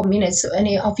have a couple of minutes, so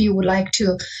any of you would like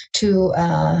to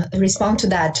respond to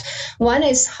that. One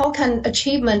is, how can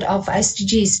achievement of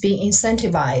SDGs be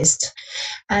incentivized?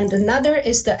 And another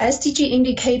is, the SDG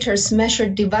indicators measure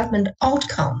development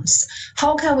outcomes.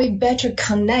 How can we better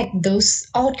connect those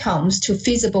outcomes to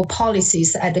feasible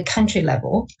policies at the country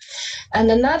level?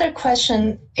 And another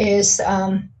question is,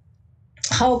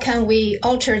 how can we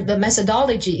alter the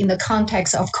methodology in the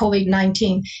context of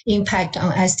COVID-19 impact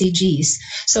on SDGs?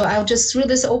 So I'll just throw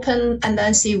this open and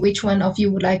then see which one of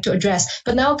you would like to address.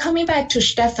 But now coming back to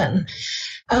Stefan,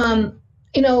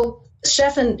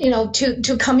 Stefan,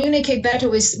 to communicate better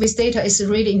with data is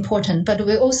really important, but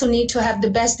we also need to have the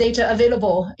best data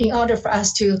available in order for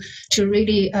us to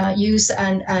really use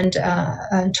and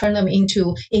turn them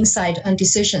into insight and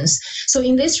decisions. So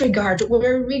in this regard,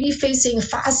 we're really facing a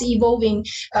fast evolving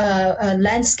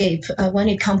landscape when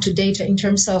it comes to data, in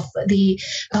terms of the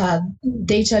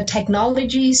data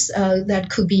technologies that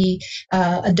could be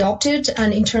adopted,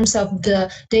 and in terms of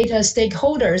the data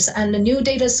stakeholders and the new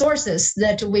data sources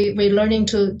that we're learning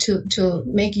to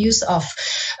make use of.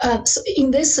 So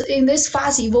in this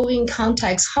fast evolving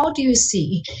context, how do you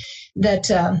see that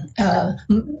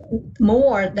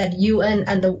more that UN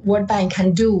and the World Bank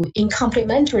can do in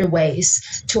complementary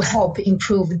ways to help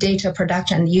improve data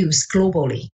production and use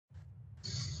globally?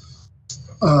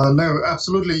 No,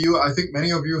 absolutely. I think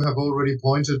many of you have already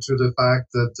pointed to the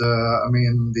fact that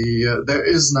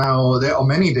there are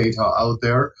many data out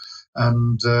there.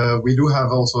 And we do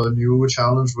have also a new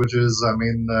challenge, which is,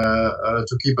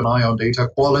 to keep an eye on data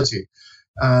quality.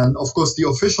 And of course, the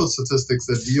official statistics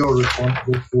that we are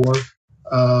responsible for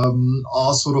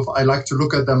are sort of, I like to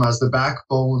look at them as the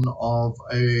backbone of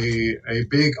a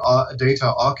big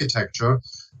data architecture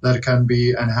that can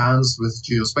be enhanced with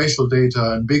geospatial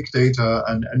data and big data.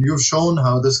 And you've shown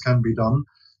how this can be done,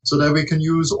 so that we can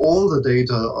use all the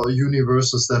data or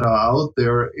universes that are out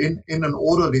there in an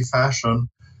orderly fashion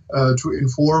to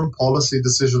inform policy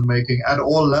decision making at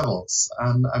all levels.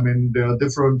 And I mean, there are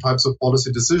different types of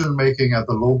policy decision making at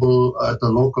the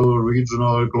local,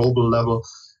 regional, global level,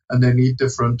 and they need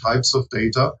different types of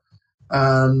data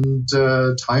and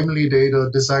timely data,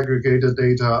 disaggregated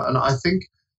data. And I think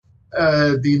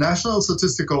the national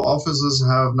statistical offices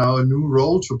have now a new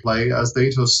role to play as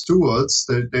data stewards.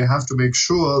 They have to make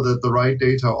sure that the right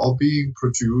data are being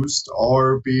produced,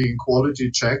 are being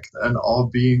quality checked, and are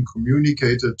being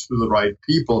communicated to the right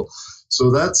people.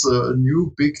 So that's a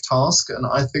new big task, and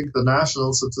I think the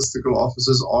national statistical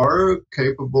offices are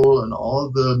capable and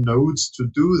all the nodes to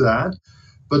do that,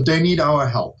 but they need our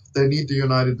help. They need the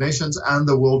United Nations and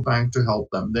the World Bank to help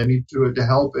them. They need to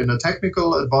help in a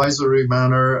technical advisory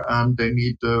manner, and they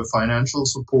need financial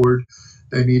support.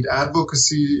 They need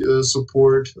advocacy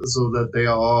support so that they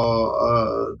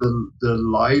are the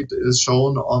light is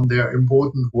shown on their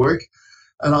important work.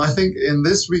 And I think in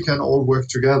this we can all work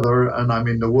together. And I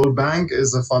mean, the World Bank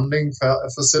is a funding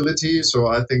facility. So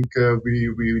I think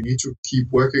we need to keep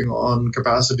working on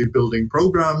capacity building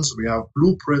programs. We have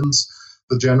blueprints.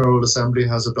 The General Assembly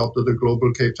has adopted a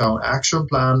Global Cape Town Action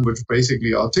Plan, which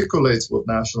basically articulates what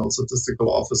national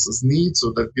statistical offices need.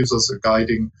 So that gives us a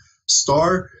guiding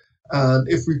star. And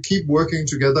if we keep working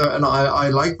together, and I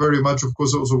like very much, of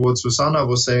course, also what Susanna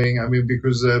was saying, I mean,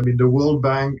 because the World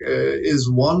Bank is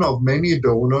one of many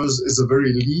donors, is a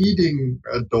very leading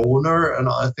donor. And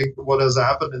I think what has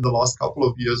happened in the last couple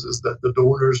of years is that the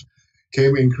donors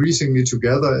came increasingly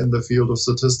together in the field of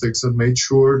statistics and made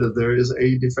sure that there is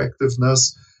aid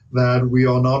effectiveness, that we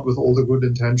are not, with all the good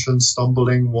intentions,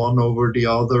 stumbling one over the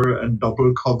other and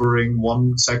double covering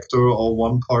one sector or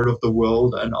one part of the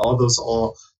world, and others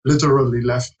are literally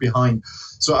left behind.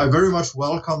 So I very much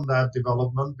welcome that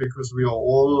development, because we are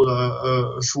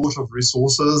all short of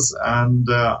resources, and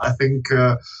I think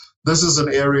this is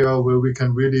an area where we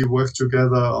can really work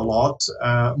together a lot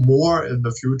more in the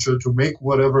future to make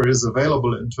whatever is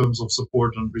available in terms of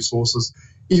support and resources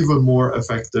even more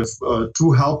effective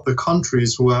to help the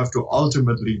countries who have to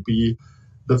ultimately be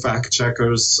the fact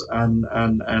checkers and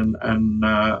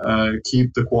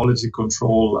keep the quality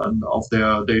control and of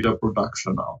their data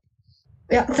production up.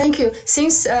 Yeah, thank you.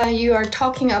 Since you are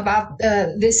talking about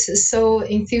this so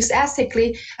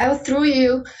enthusiastically, I will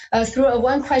throw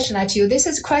one question at you. This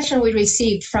is a question we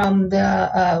received from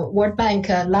the World Bank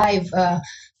Live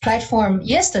platform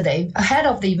yesterday, ahead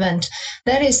of the event.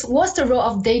 That is, what's the role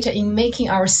of data in making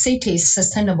our cities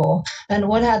sustainable? And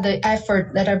what are the efforts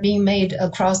that are being made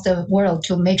across the world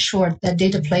to make sure that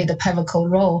data play the pivotal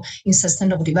role in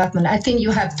sustainable development? I think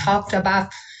you have talked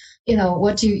about,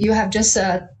 what you have just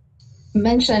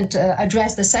mentioned,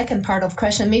 address the second part of the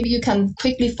question. Maybe you can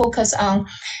quickly focus on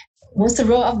what's the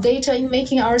role of data in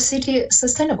making our city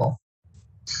sustainable?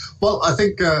 Well, I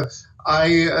think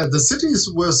the cities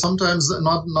were sometimes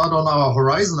not on our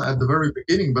horizon at the very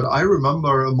beginning, but I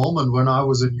remember a moment when I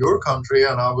was in your country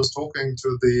and I was talking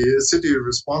to the city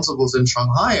responsibles in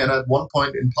Shanghai, and at one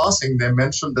point in passing they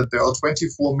mentioned that there are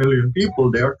 24 million people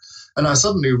there. And I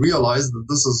suddenly realized that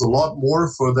this is a lot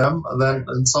more for them than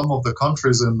in some of the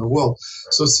countries in the world.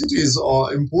 So cities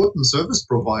are important service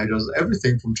providers,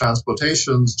 everything from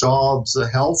transportation, jobs,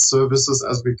 health services,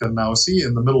 as we can now see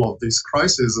in the middle of these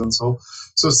crises. And so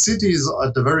cities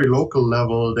at the very local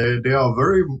level, they are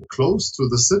very close to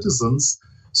the citizens.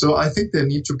 So I think they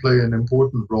need to play an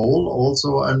important role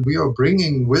also. And we are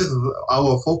bringing, with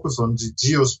our focus on the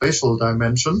geospatial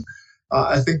dimension,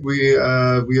 I think we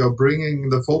are bringing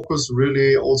the focus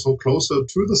really also closer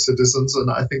to the citizens,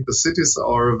 and I think the cities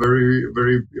are a very,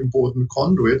 very important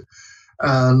conduit.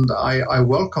 And I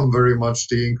welcome very much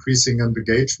the increasing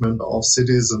engagement of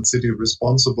cities and city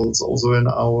responsibles also in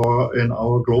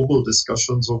our global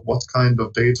discussions of what kind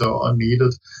of data are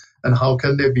needed and how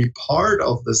can they be part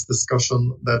of this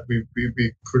discussion, that we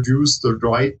produce the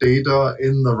right data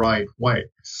in the right way.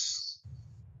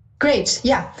 Great.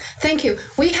 Yeah. Thank you.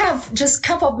 We have just a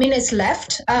couple of minutes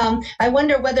left. I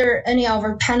wonder whether any of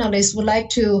our panelists would like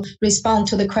to respond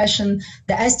to the question,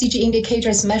 the SDG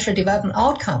indicators measure development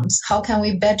outcomes. How can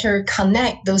we better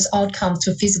connect those outcomes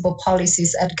to feasible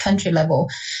policies at country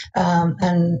level?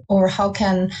 Or how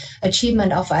can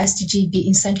achievement of SDG be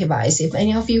incentivized? If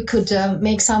any of you could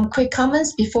make some quick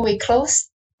comments before we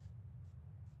close.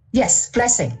 Yes,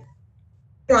 Blessing.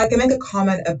 I can make a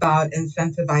comment about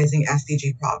incentivizing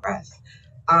SDG progress.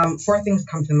 four things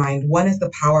come to mind. One is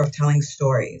the power of telling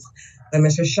stories. When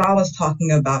Mr. Shah was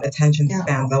talking about attention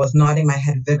spans, I was nodding my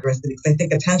head vigorously because I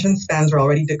think attention spans were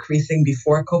already decreasing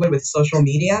before COVID with social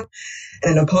media.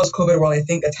 And in a post-COVID world, I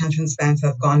think attention spans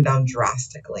have gone down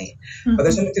drastically. Mm-hmm. But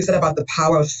there's something to be said about the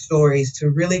power of stories to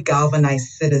really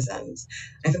galvanize citizens.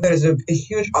 I think there's a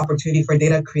huge opportunity for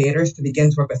data creators to begin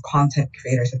to work with content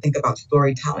creators to think about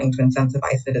storytelling to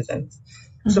incentivize citizens.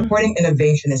 Mm-hmm. Supporting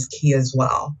innovation is key as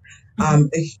well.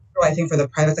 I think for the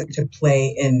private sector to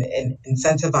play in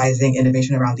incentivizing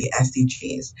innovation around the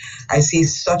SDGs. I see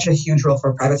such a huge role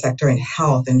for private sector in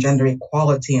health and gender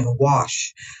equality and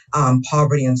WASH,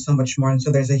 poverty and so much more. And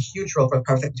so there's a huge role for the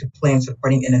private sector to play in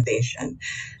supporting innovation.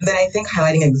 And then I think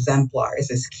highlighting exemplars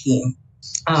is key.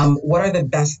 What are the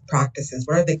best practices?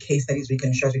 What are the case studies we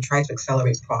can show to try to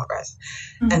accelerate progress?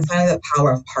 Mm-hmm. And finally, the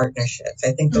power of partnerships.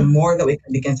 I think the more that we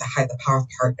can begin to highlight the power of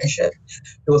partnership,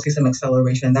 we will see some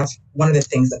acceleration. And that's one of the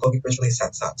things that Goalkeepers really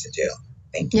sets out to do.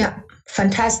 Thank you. Yeah,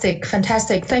 fantastic.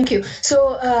 Thank you.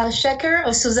 So, Shekhar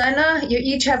or Susanna, you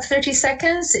each have 30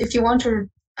 seconds if you want to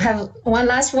have one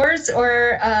last words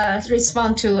or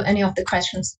respond to any of the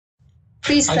questions.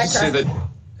 Please, Shekhar. I'll just say that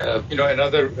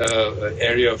another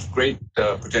area of great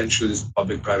potential is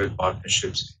public-private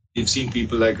partnerships. We've seen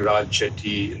people like Raj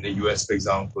Chetty in the US, for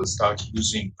example, start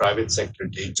using private sector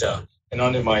data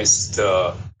anonymized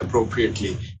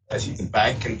appropriately. I think the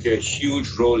bank can play a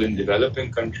huge role in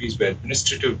developing countries where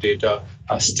administrative data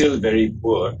are still very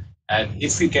poor. And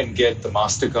if we can get the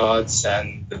MasterCards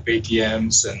and the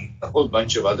Paytms and a whole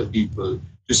bunch of other people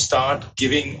to start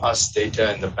giving us data,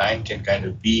 and the bank can kind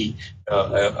of be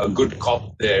a good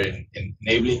cop there in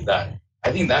enabling that,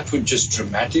 I think that would just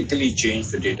dramatically change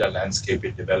the data landscape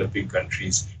in developing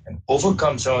countries and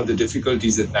overcome some of the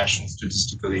difficulties that national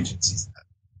statistical agencies have.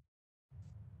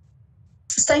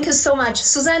 Thank you so much.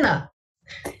 Susanna,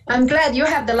 I'm glad you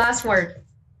have the last word.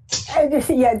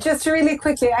 Yeah, just really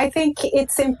quickly, I think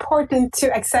it's important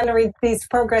to accelerate this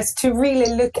progress to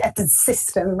really look at the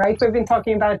system, right? We've been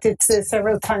talking about it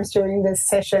several times during this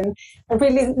session, and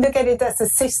really look at it as a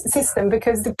system,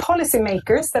 because the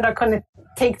policymakers that are going to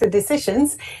take the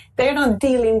decisions, they're not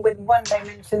dealing with one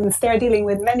dimension, they're dealing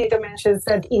with many dimensions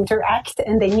that interact,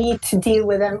 and they need to deal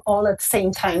with them all at the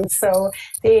same time. So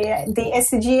the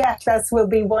SDG Atlas will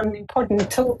be one important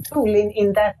tool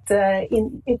in that,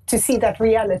 to see that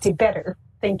reality better.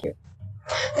 Thank you.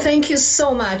 Thank you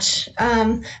so much.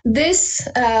 This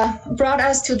brought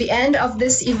us to the end of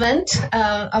this event.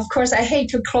 Of course, I hate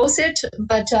to close it,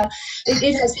 but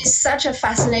it has been such a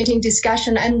fascinating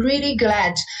discussion. I'm really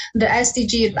glad the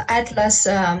SDG Atlas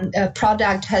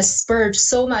product has spurred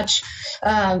so much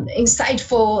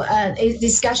insightful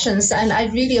discussions, and I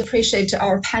really appreciate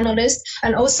our panelists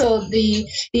and also the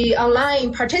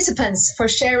online participants for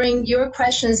sharing your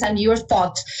questions and your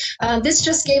thoughts. This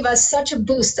just gave us such a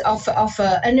boost of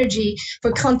energy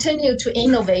for continue to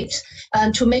innovate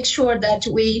and to make sure that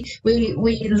we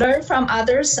learn from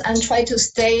others and try to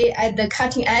stay at the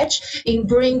cutting edge in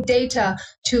bring data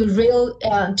to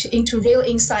into real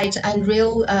insight and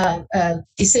real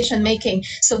decision making,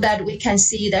 so that we can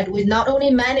see that we not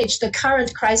only manage the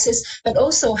current crisis but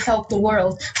also help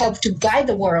to guide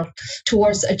the world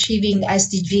towards achieving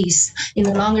SDGs in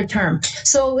the longer term.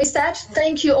 So with that,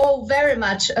 thank you all very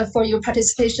much for your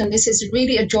participation. This is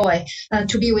really a joy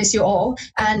to be with you all,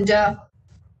 and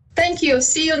thank you.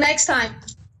 See you next time.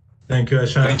 Thank you,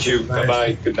 Aisha. Thank you.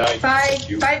 Bye-bye. Good night. Bye.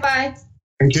 Bye-bye.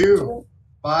 Thank you.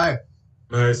 Bye.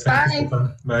 Bye.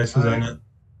 Bye, Susanna.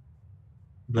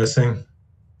 Blessing.